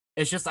 Yeah.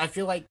 It's just I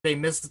feel like they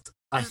missed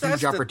a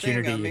huge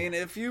opportunity. I mean,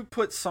 if you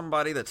put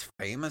somebody that's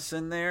famous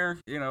in there,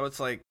 it's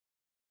like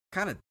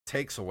kind of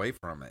takes away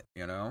from it,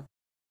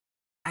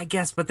 I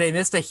guess, but they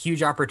missed a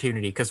huge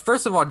opportunity because,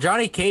 first of all,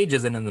 Johnny Cage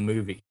isn't in the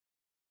movie.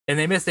 And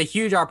they missed a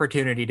huge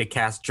opportunity to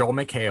cast Joel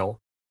McHale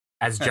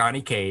as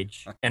Johnny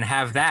Cage and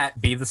have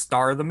that be the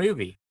star of the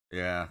movie.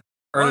 Yeah.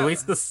 Or at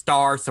least the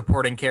star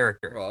supporting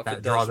character. Well, if that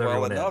it draws does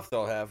well enough, in.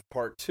 they'll have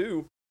part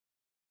 2.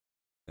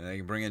 And they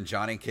can bring in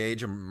Johnny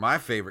Cage and my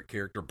favorite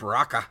character,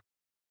 Baraka.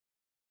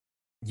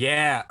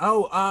 Yeah.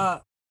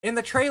 Oh, in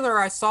the trailer,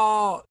 I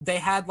saw they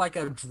had like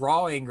a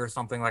drawing or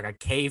something, like a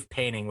cave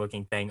painting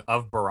looking thing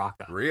of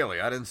Baraka.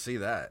 Really? I didn't see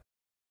that.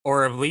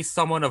 Or at least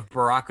someone of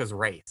Baraka's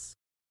race.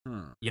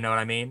 You know what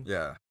I mean?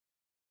 Yeah.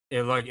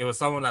 It was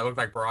someone that looked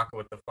like Baraka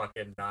with the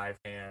fucking knife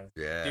hands.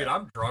 Yeah. Dude,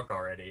 I'm drunk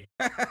already.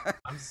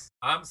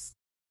 I'm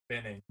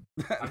spinning.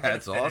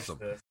 That's awesome.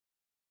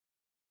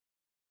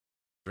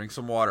 Drink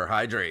some water.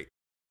 Hydrate.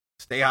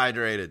 Stay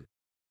hydrated.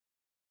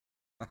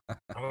 I'm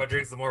gonna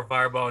drink some more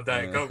Fireball and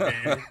Diet Coke,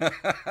 baby.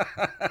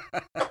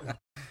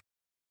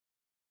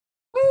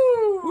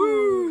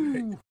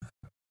 Woo!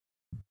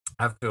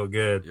 I feel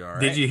good. You all right?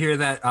 Did you hear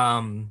that?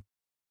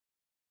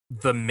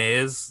 The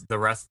Miz, the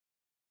rest,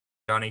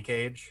 Johnny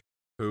Cage.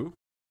 Who?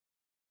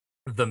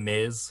 The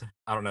Miz.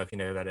 I don't know if you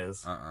know who that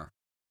is. Uh-uh.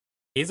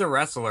 He's a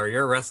wrestler.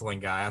 You're a wrestling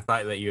guy. I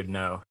thought that you'd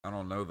know. I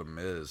don't know The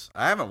Miz.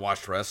 I haven't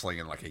watched wrestling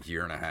in like a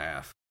year and a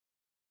half.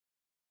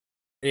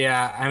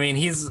 Yeah, I mean,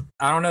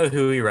 I don't know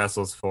who he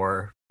wrestles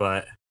for,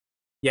 but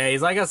yeah,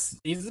 he's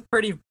a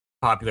pretty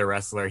popular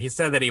wrestler. He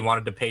said that he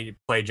wanted to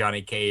play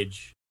Johnny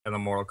Cage in the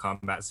Mortal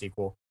Kombat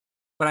sequel,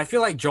 but I feel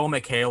like Joel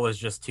McHale is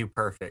just too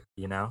perfect,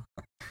 you know?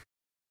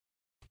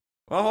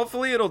 Well,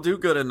 hopefully it'll do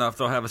good enough.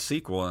 They'll have a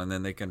sequel, and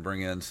then they can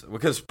bring in,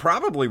 because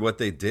probably what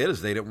they did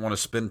is they didn't want to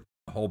spend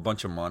a whole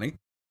bunch of money,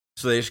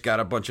 so they just got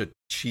a bunch of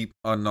cheap,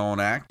 unknown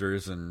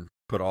actors and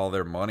put all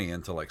their money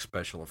into like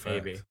special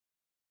effects. Maybe.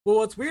 Well,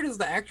 what's weird is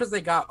the actors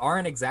they got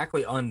aren't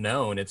exactly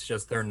unknown. It's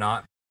just they're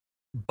not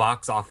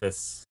box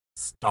office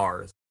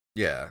stars.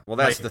 Yeah, well,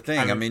 that's Like, the thing.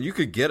 I I mean- mean, you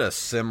could get a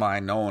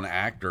semi-known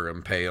actor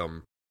and pay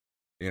him,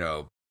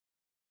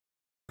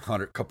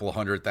 couple of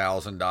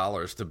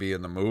 $100,000 to be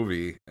in the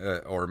movie,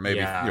 or maybe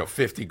Yeah.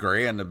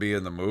 $50,000 to be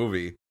in the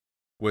movie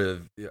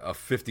with a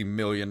 $50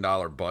 million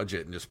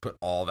budget, and just put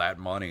all that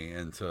money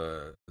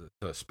into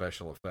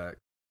special effects.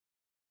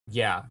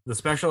 Yeah, the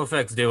special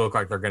effects do look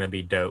like they're going to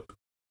be dope.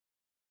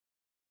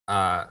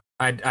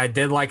 I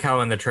did like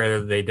how in the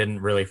trailer they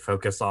didn't really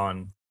focus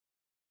on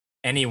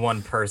any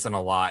one person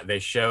a lot. They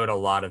showed a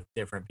lot of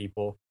different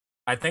people.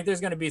 I think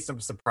there's going to be some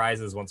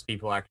surprises once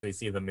people actually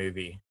see the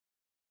movie.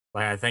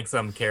 Like, I think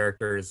some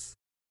characters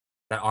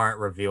that aren't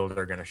revealed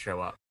are going to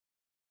show up.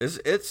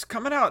 It's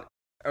coming out?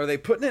 Are they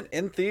putting it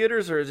in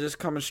theaters, or is it just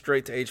coming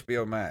straight to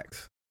HBO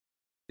Max?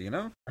 Do you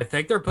know? I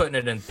think they're putting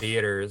it in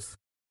theaters.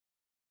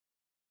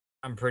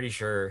 I'm pretty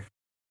sure.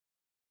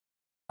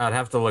 I'd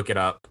have to look it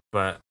up,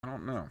 but I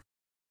don't know.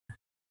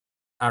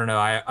 I don't know.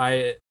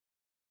 I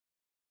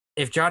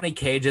if Johnny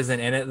Cage isn't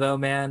in it though,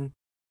 man,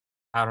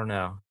 I don't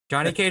know.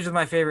 Johnny Cage is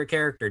my favorite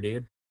character,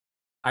 dude.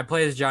 I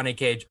play as Johnny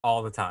Cage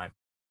all the time.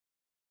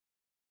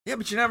 Yeah,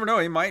 but you never know.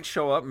 He might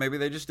show up. Maybe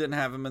they just didn't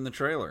have him in the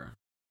trailer.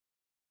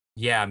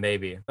 Yeah,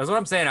 maybe. That's what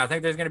I'm saying. I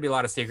think there's going to be a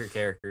lot of secret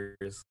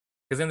characters.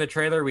 Because in the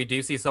trailer, we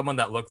do see someone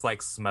that looks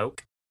like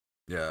Smoke,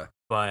 Yeah.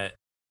 but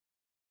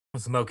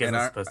Smoke isn't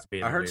And supposed to be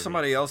in I the heard movie.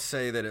 somebody else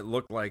say that it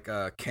looked like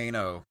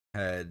Kano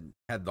had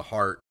the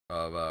heart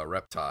of a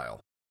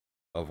reptile,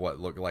 of what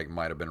looked like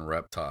might have been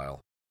Reptile.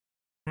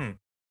 Okay.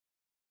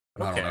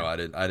 I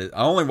don't know.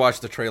 I only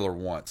watched the trailer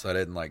once. I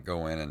didn't like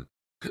go in and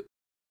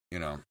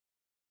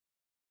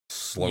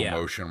slow Yeah.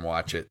 motion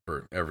watch it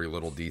for every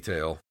little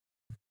detail.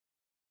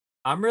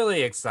 I'm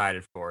really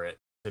excited for it,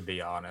 to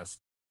be honest.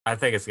 I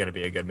think it's going to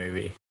be a good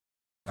movie.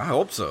 I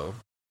hope so.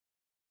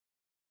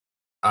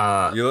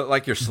 Uh, You look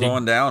like you're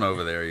slowing down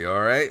over there. You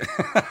all right?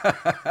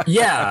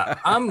 yeah,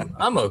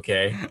 I'm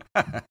okay.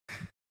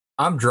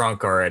 I'm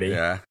drunk already.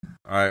 Yeah.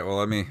 All right. Well,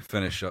 let me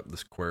finish up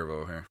this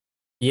Cuervo here.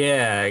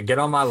 Yeah, get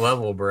on my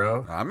level,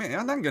 bro. I mean,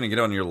 I'm not gonna get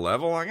on your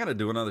level. I got to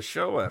do another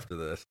show after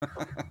this.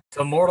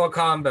 To Mortal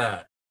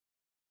Kombat.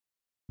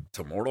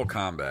 To Mortal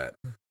Kombat.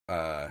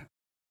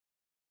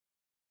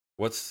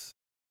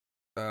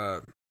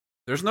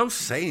 There's no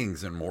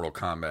sayings in Mortal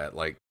Kombat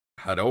like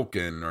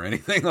Hadouken or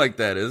anything like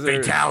that, is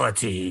there?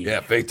 Fatality.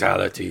 Yeah,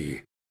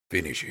 fatality.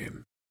 Finish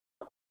him.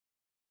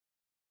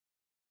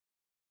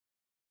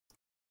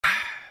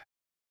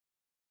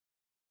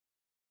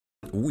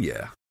 Ooh,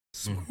 yeah.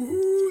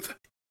 Smooth.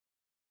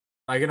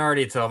 I can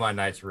already tell my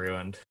night's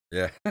ruined.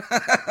 Yeah.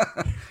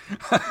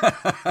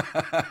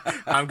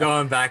 I'm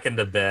going back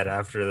into bed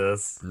after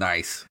this.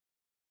 Nice.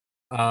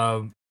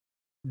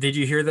 Did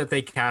you hear that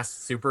they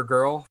cast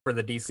Supergirl for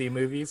the DC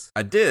movies?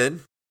 I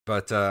did,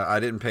 but I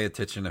didn't pay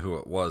attention to who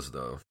it was,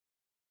 though.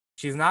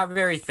 She's not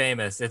very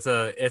famous. It's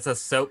a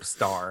soap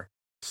star.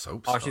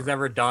 Soap All star. she's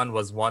ever done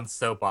was one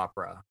soap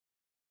opera.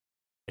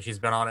 And she's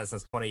been on it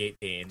since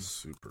 2018.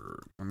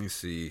 Super. Let me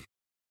see.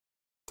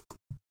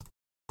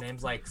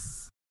 Name's like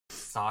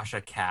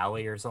Sasha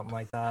Callie or something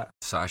like that.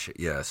 Sasha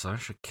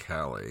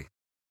Callie.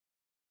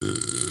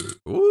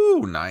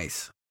 Ooh,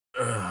 nice.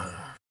 Ugh,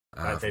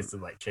 Uh, that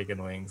tasted like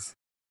chicken wings.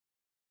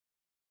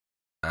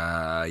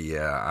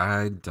 Yeah,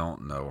 I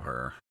don't know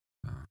her.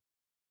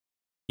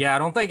 Yeah, I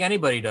don't think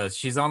anybody does.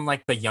 She's on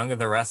like The Young and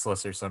the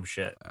Restless or some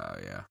shit.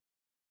 Yeah.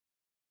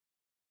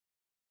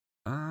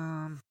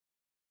 I'm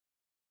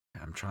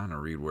trying to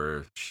read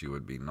where she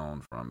would be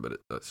known from, but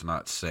it's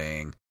not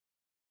saying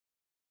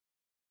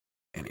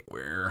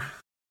anywhere.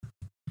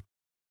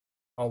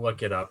 I'll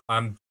look it up.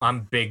 I'm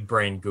big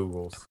brain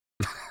Googles.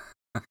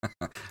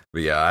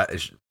 But yeah,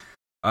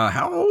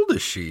 how old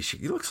is she?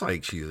 She looks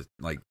like she's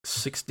like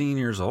 16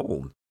 years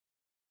old.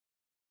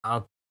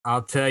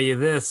 I'll tell you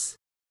this.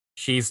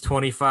 She's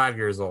 25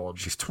 years old.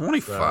 She's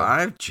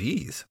 25?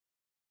 Jeez.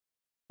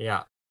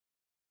 Yeah.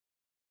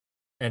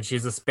 And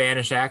she's a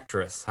Spanish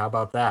actress. How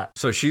about that?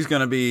 So she's going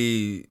to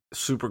be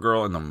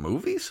Supergirl in the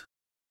movies?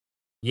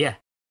 Yeah.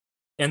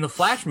 In the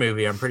Flash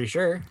movie, I'm pretty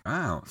sure.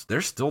 Wow,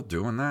 they're still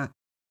doing that?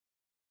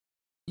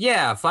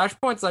 Yeah,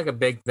 Flashpoint's like a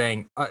big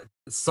thing.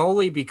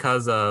 Solely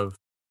because of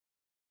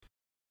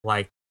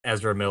like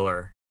Ezra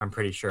Miller, I'm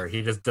pretty sure.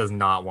 He just does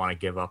not want to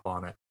give up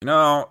on it.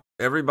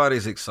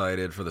 everybody's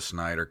excited for the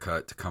Snyder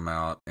Cut to come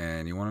out,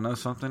 and you want to know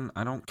something?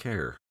 I don't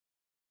care.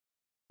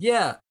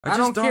 Yeah, I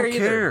just don't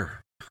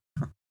care.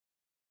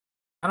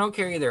 I don't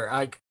care either.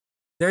 Like,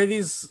 there are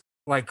these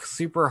like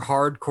super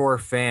hardcore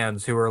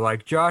fans who are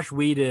like, Josh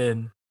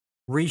Whedon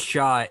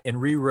reshot and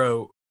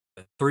rewrote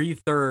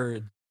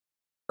 3/3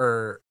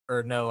 or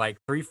no, like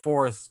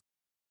 3/4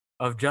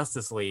 of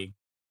Justice League,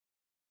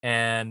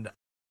 and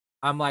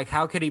I'm like,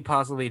 how could he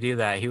possibly do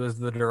that? He was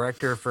the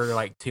director for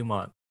like 2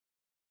 months.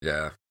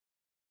 Yeah.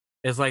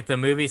 It's like the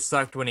movie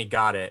sucked when he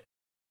got it,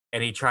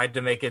 and he tried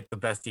to make it the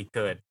best he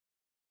could.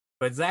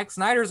 But Zack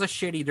Snyder's a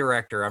shitty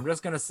director. I'm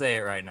just gonna say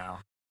it right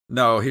now.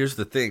 No, here's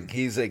the thing.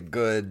 He's a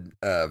good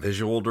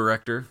visual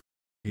director.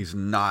 He's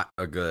not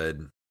a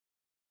good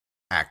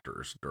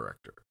actor's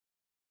director.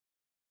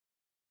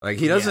 Like,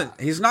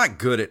 he's not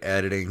good at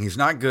editing. He's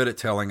not good at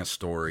telling a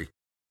story.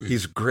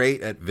 He's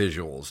great at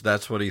visuals.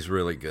 That's what he's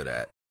really good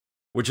at,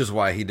 which is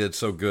why he did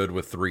so good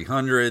with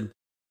 300.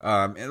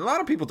 And a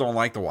lot of people don't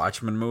like the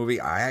Watchmen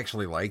movie. I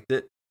actually liked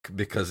it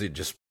because it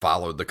just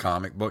followed the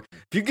comic book.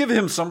 If you give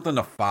him something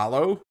to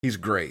follow, he's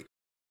great.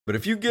 But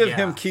if you give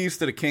him keys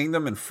to the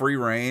kingdom and free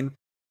reign,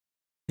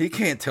 he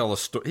can't tell a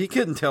story. He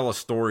couldn't tell a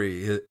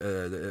story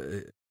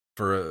to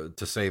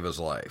save his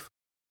life.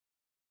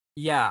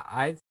 Yeah,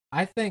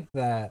 I think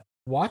that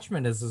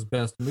Watchmen is his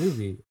best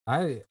movie.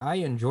 I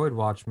enjoyed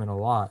Watchmen a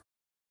lot.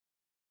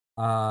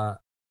 I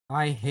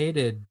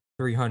hated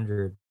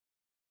 300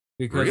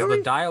 because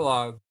the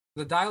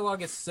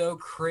dialogue is so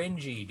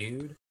cringy,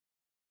 dude.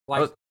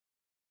 Like,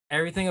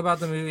 everything about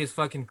the movie is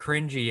fucking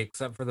cringy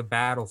except for the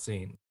battle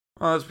scene.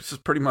 Well, it's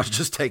just pretty much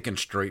just taken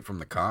straight from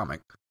the comic.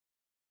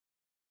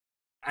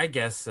 I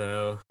guess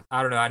so.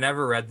 I don't know. I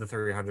never read the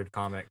 300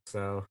 comic,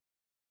 so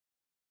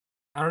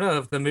I don't know.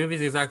 If the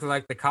movie's exactly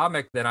like the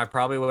comic, then I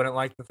probably wouldn't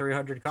like the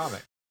 300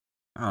 comic.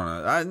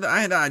 I don't know.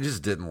 I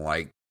just didn't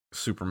like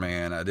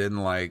Superman. I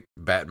didn't like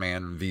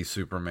Batman v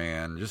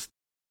Superman.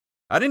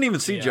 I didn't even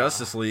see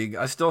Justice League.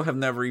 I still have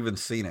never even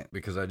seen it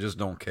because I just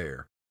don't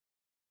care.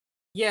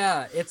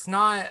 Yeah, it's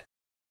not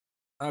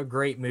a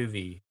great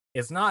movie.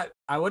 It's not,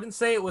 I wouldn't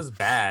say it was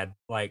bad.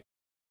 Like,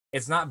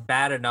 it's not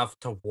bad enough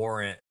to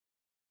warrant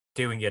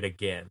doing it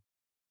again.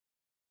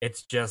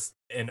 It's just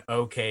an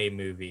okay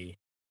movie,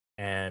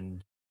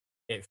 and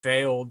it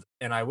failed,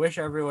 and I wish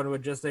everyone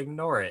would just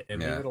ignore it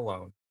and leave it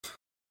alone.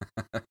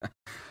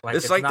 Like,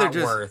 it's like not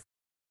worth.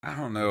 I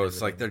don't know. It's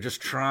like they're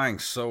just trying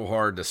so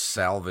hard to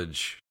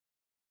salvage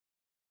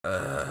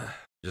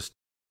just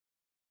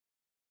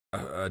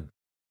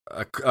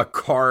a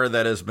car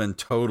that has been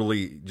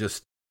totally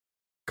just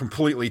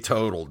completely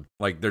totaled.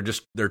 Like,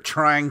 they're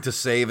trying to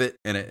save it,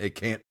 and it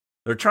can't.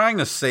 They're trying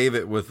to save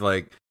it with,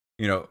 like,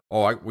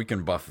 we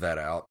can buff that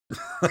out.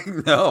 Like,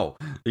 no,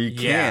 you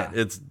can't.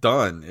 It's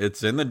done.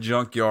 It's in the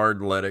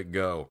junkyard. Let it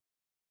go.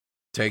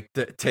 Take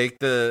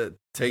the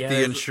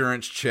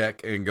insurance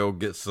check and go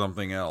get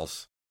something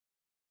else.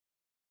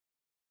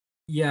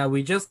 Yeah,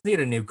 we just need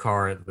a new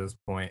car at this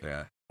point.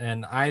 Yeah.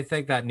 And I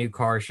think that new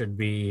car should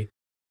be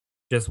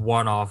just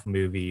one-off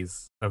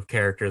movies of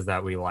characters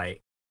that we like.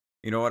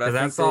 You know what?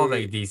 That's all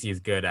that DC is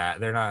good at.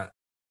 They're not.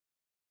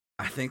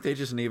 I think they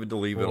just needed to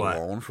leave it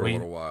alone for a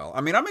little while.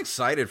 I mean, I'm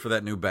excited for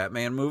that new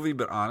Batman movie,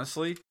 but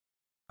honestly,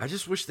 I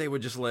just wish they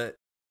would just let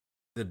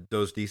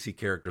those DC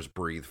characters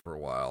breathe for a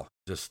while.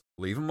 Just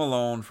leave them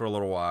alone for a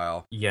little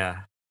while.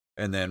 Yeah.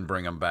 And then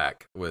bring them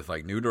back with,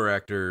 like, new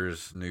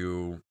directors,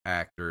 new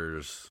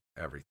actors,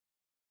 everything.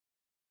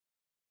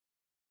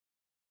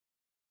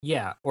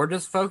 Yeah, or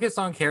just focus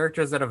on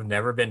characters that have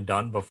never been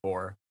done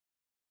before.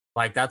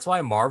 Like, that's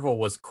why Marvel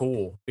was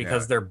cool,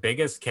 because their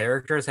biggest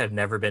characters had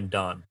never been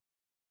done.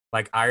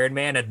 Like, Iron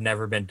Man had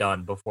never been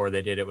done before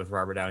they did it with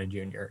Robert Downey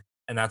Jr.,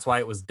 and that's why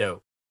it was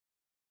dope.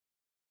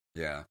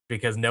 Yeah.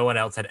 Because no one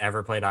else had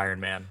ever played Iron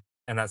Man,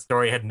 and that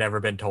story had never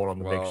been told on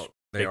the big screen.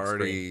 They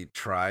already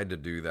tried to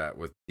do that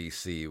with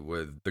DC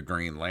with the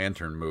Green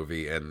Lantern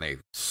movie, and they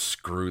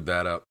screwed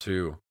that up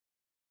too.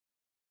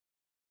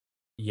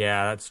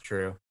 Yeah, that's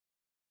true.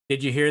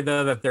 Did you hear,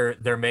 though, that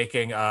they're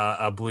making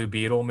a Blue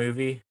Beetle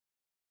movie?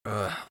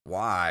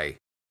 Why?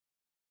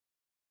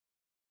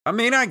 I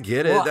mean, I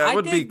get it. That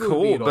would be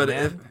cool, Beetle, but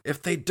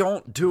if they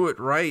don't do it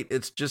right,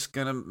 it's just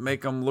gonna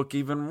make them look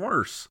even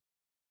worse.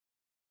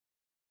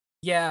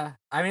 Yeah,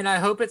 I mean, I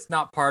hope it's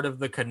not part of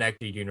the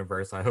connected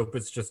universe. I hope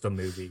it's just a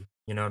movie.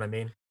 You know what I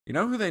mean? You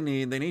know who they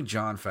need? They need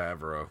Jon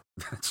Favreau.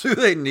 That's who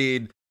they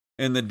need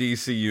in the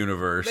DC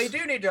universe. They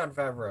do need Jon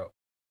Favreau.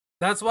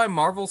 That's why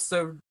Marvel's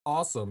so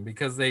awesome,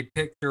 because they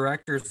pick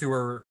directors who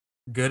are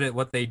good at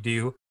what they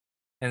do,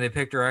 and they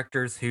pick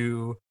directors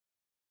who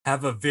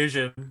have a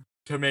vision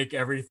to make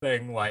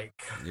everything like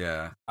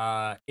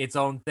its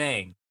own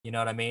thing. You know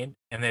what I mean?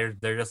 And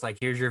they're just like,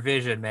 here's your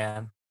vision,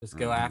 man. Just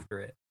go after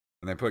it.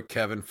 And they put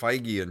Kevin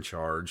Feige in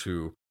charge,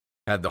 who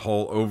had the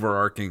whole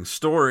overarching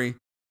story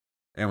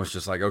and was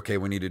just like, okay,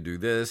 we need to do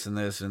this and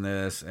this and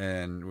this,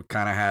 and we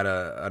kind of had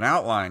an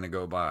outline to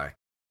go by.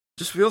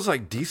 Just feels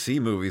like DC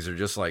movies are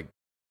just like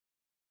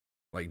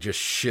just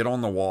shit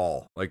on the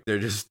wall. Like, they're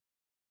just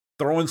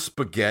throwing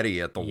spaghetti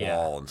at the Yeah.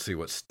 wall and see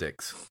what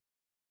sticks.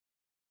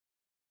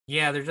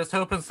 Yeah, they're just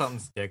hoping something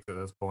sticks at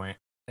this point.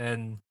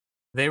 And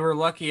they were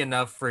lucky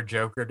enough for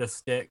Joker to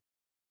stick,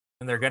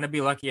 and they're going to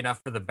be lucky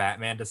enough for the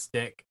Batman to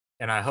stick.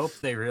 And I hope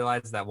they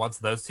realize that once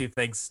those two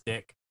things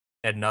stick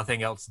and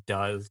nothing else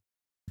does,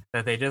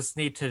 that they just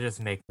need to just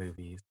make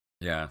movies.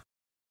 Yeah.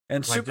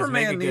 And Like, just make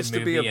Superman good needs to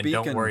be movie a and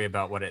beacon. don't worry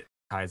about what it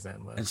ties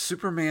in with. And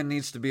Superman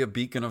needs to be a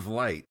beacon of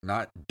light,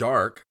 not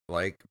dark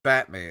like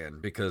Batman,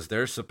 because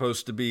they're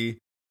supposed to be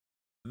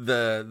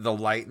the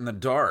light and the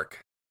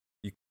dark.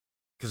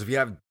 Because if you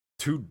have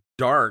two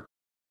dark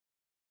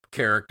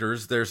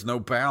characters, there's no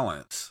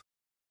balance.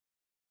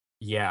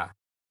 Yeah,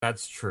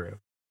 that's true.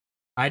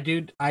 I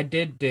did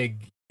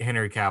dig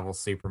Henry Cavill's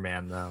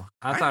Superman though.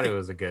 I thought it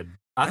was a good.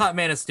 I thought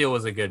Man of Steel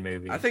was a good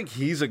movie. I think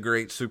he's a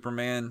great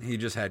Superman. He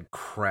just had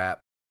crap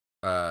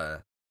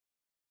to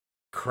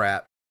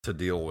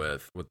deal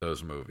with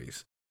those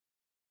movies.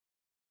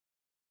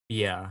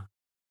 Yeah,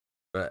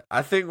 But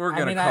I think we're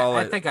gonna call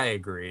it. I think I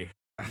agree.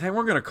 I think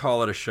we're gonna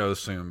call it a show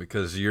soon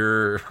because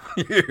you're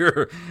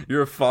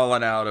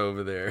falling out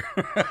over there.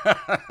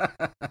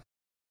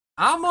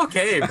 I'm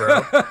okay,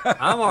 bro.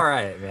 I'm all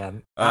right,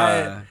 man.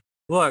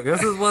 Look,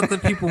 this is what the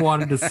people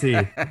wanted to see.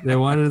 They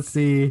wanted to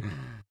see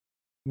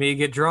me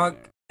get drunk,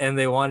 and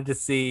they wanted to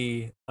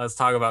see us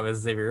talk about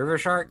Mississippi River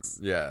Sharks.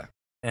 Yeah.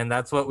 And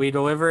that's what we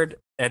delivered.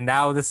 And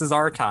now this is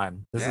our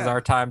time. This is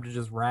our time to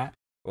just rap.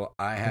 Well,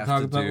 I have talk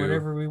to about do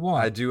whatever we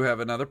want. I do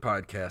have another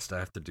podcast I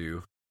have to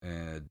do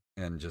in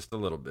just a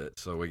little bit,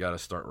 so we got to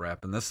start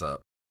wrapping this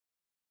up.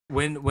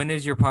 When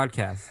is your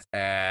podcast?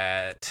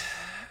 At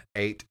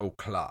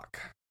 8:00.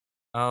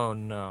 Oh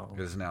no!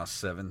 It is now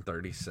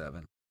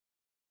 7:37.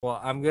 Well,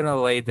 I'm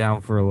gonna lay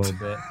down for a little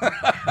bit.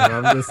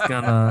 I'm just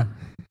gonna.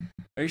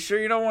 Are you sure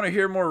you don't want to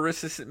hear more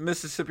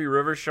Mississippi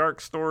River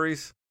Shark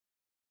stories?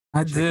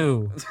 I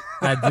do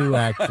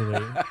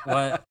actually.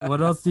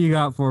 What else do you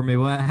got for me?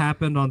 What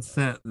happened on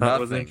set that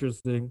was Nothing.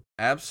 interesting?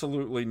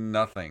 Absolutely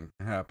nothing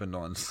happened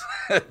on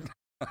set.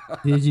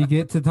 Did you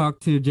get to talk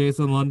to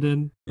Jason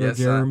London or Yes,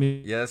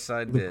 Jeremy? Yes,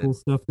 I The did. cool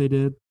stuff they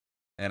did.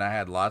 And I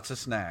had lots of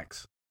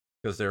snacks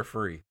because they're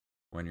free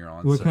when you're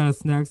on What set. kind of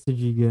snacks did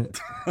you get?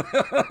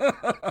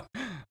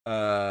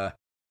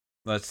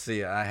 Let's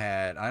see.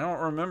 I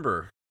don't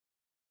remember,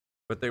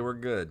 but they were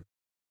good.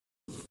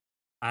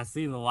 I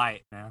see the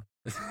light now.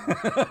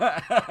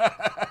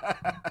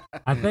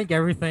 I think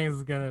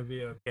everything's gonna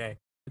be okay.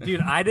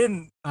 Dude, I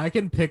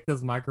can pick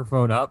this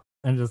microphone up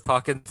and just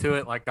talk into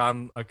it like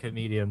I'm a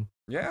comedian.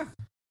 Yeah.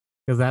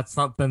 Because that's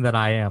something that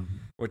I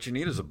am. What you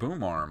need is a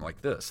boom arm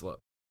like this. Look.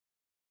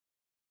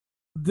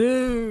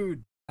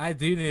 Dude, I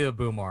do need a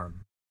boom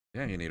arm.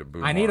 Yeah, you need a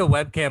boom I arm. need a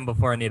webcam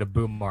before I need a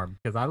boom arm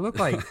because I look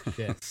like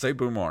shit. Say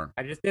boom arm.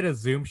 I just did a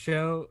Zoom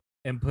show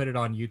and put it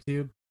on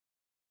YouTube.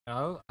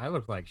 Oh, I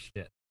look like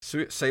shit.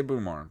 Say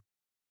boom arm.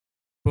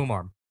 Boom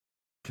arm.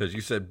 Because you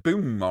said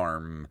boom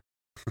arm.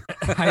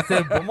 I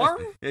said boom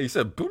arm? Yeah, you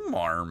said boom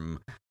arm.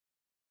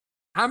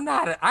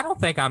 I don't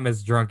think I'm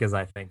as drunk as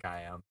I think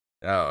I am.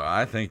 Oh,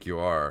 I think you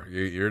are.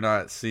 You're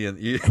not seeing.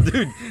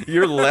 Dude,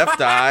 your left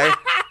eye.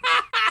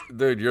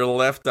 Dude, your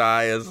left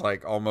eye is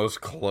like almost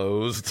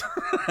closed.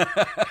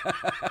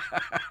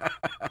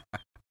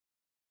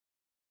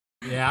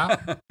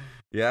 Yeah?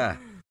 Yeah.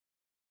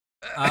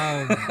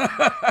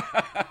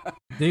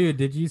 Dude,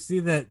 did you see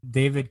that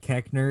David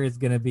Koechner is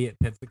going to be at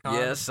Pizzicon?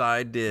 Yes,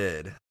 I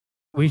did.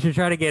 We should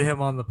try to get him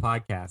on the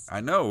podcast.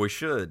 I know we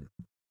should.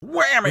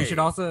 Whammy!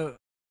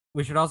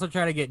 We should also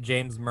try to get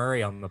James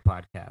Murray on the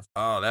podcast.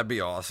 Oh, that'd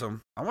be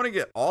awesome. I want to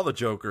get all the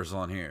Jokers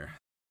on here.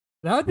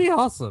 That would be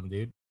awesome,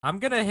 dude. I'm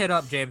going to hit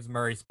up James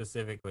Murray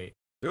specifically.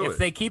 If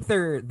they keep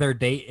their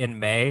date in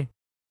May,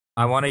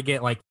 I want to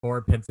get like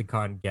 4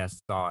 Pizzicon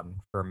guests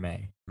on for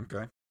May.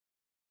 Okay.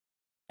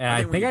 And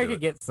I think I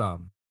could get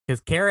some. Because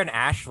Karen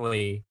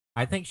Ashley,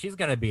 I think she's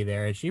going to be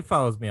there, and she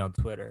follows me on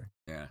Twitter.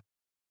 Yeah.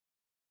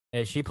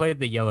 And she played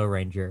the Yellow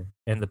Ranger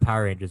in the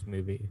Power Rangers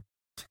movie.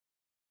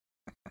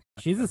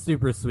 She's a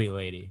super sweet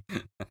lady.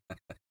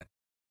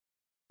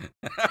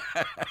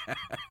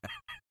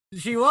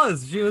 She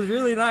was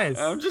really nice.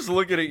 I'm just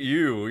looking at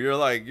you. You're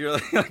like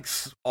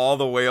all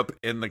the way up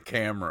in the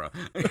camera.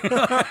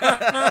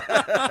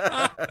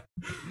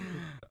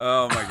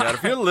 Oh my god!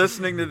 If you're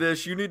listening to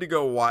this, you need to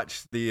go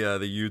watch the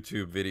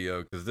YouTube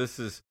video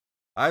because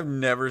I've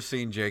never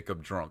seen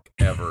Jacob drunk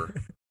ever.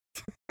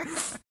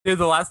 Dude,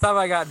 the last time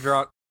I got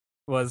drunk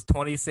was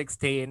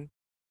 2016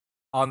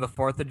 on the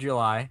 4th of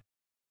July,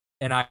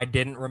 and I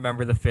didn't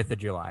remember the 5th of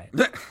July.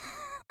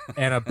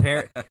 And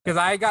because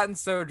I had gotten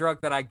so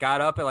drunk that I got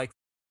up at like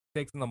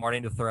 6 in the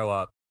morning to throw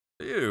up.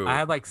 Ew. I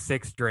had like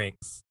 6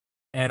 drinks,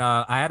 and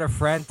I had a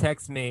friend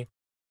text me.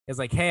 It's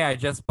like, hey, I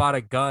just bought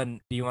a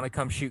gun. Do you want to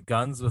come shoot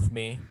guns with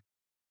me?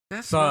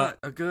 That's not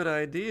a good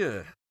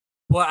idea.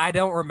 Well, I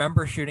don't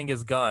remember shooting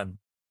his gun.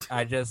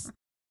 I just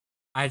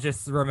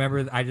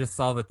remember I just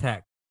saw the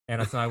text,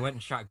 and so I went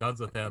and shot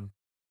guns with him.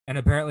 And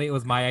apparently, it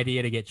was my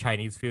idea to get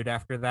Chinese food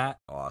after that.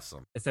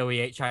 Awesome. So we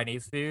ate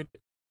Chinese food,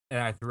 and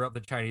I threw up the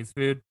Chinese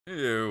food.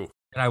 Ew.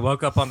 And I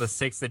woke up on the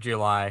 6th of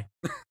July,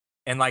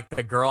 and like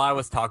the girl I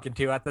was talking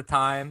to at the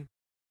time,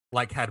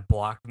 like had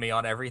blocked me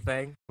on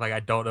everything. Like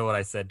I don't know what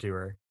I said to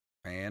her.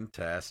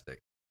 Fantastic.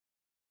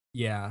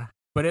 Yeah,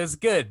 but it was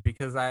good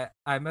because I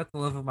met the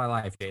love of my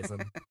life, Jason.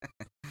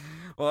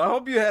 Well, I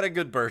hope you had a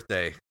good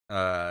birthday.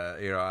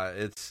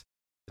 It's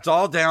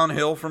all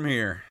downhill from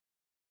here.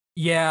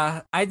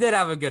 Yeah, I did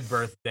have a good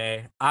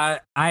birthday. I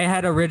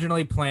had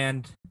originally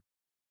planned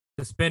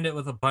to spend it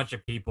with a bunch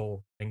of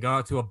people and go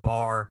out to a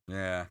bar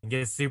Yeah. and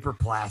get super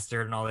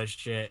plastered and all this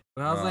shit.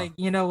 But I was like,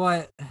 you know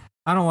what?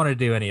 I don't want to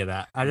do any of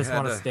that. I just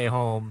want to stay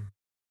home.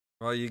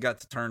 Well, you got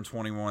to turn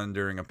 21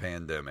 during a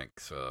pandemic,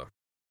 so.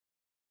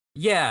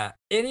 Yeah,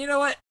 and you know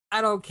what?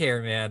 I don't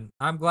care, man.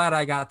 I'm glad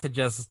I got to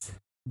just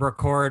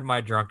record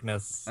my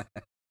drunkenness.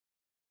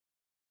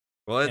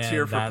 Well, it's And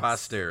here for that's-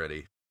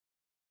 posterity.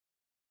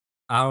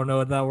 I don't know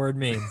what that word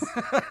means.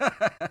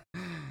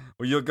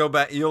 Well, you'll go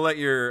back. You'll let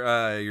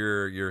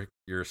your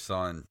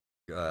son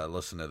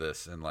listen to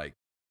this in like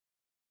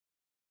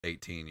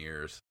 18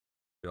 years.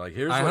 You're like,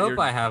 here's I what hope your,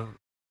 I have.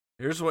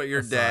 here's what your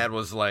a son. dad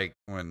was like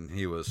when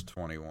he was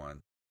 21.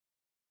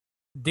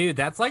 Dude,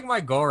 that's like my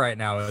goal right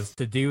now is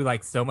to do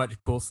like so much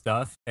cool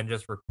stuff and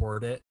just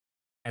record it.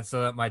 And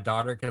so that my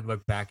daughter could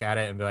look back at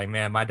it and be like,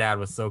 man, my dad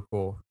was so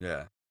cool.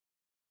 Yeah,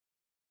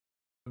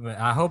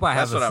 I hope I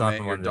have that's what a I son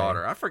meant. Your one day.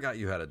 daughter. I forgot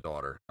you had a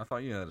daughter. I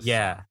thought you had a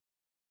Yeah. son.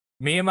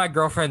 Me and my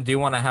girlfriend do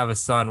want to have a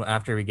son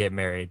after we get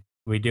married.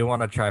 We do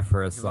want to try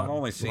for a 'Cause son. I've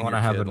only We seen want your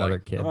to have kid, another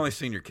like, kid. I've only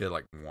seen your kid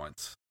like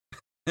once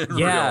in real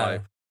Yeah.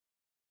 life.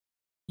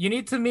 You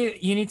need to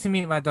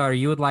meet my daughter.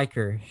 You would like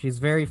her. She's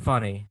very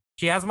funny.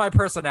 She has my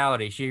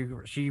personality. She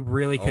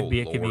really could Oh,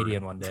 be a Lord.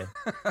 comedian one day.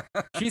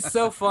 She's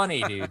so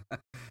funny, dude.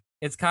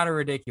 It's kind of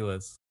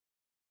ridiculous.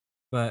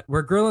 But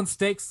we're grilling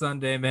steaks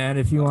Sunday, man.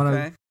 If you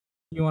Okay.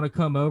 want to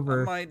come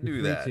over, I might you're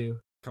do free that. to.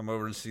 Come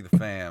over and see the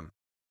fam.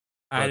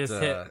 I But, just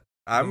hit the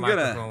I'm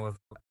microphone gonna with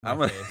my I'm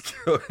gonna face.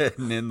 go ahead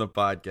and end the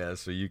podcast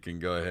so you can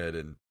go ahead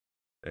and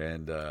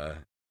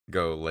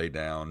go lay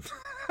down.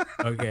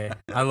 Okay.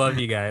 I love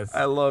you guys.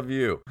 I love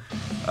you.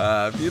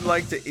 If you'd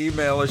like to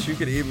email us, you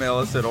can email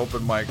us at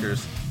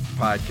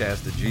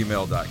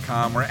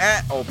openmicerspodcast@gmail.com. We're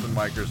at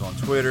openmicers on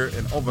Twitter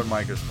and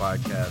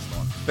openmicerspodcast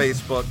on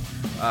Facebook.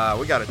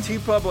 We got a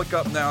TeePublic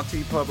up now,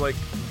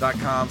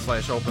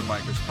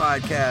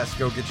 teepublic.com/openmicerspodcast.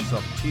 Go get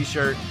yourself a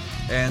t-shirt,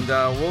 and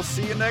we'll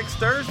see you next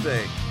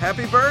Thursday.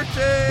 Happy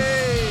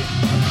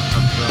birthday!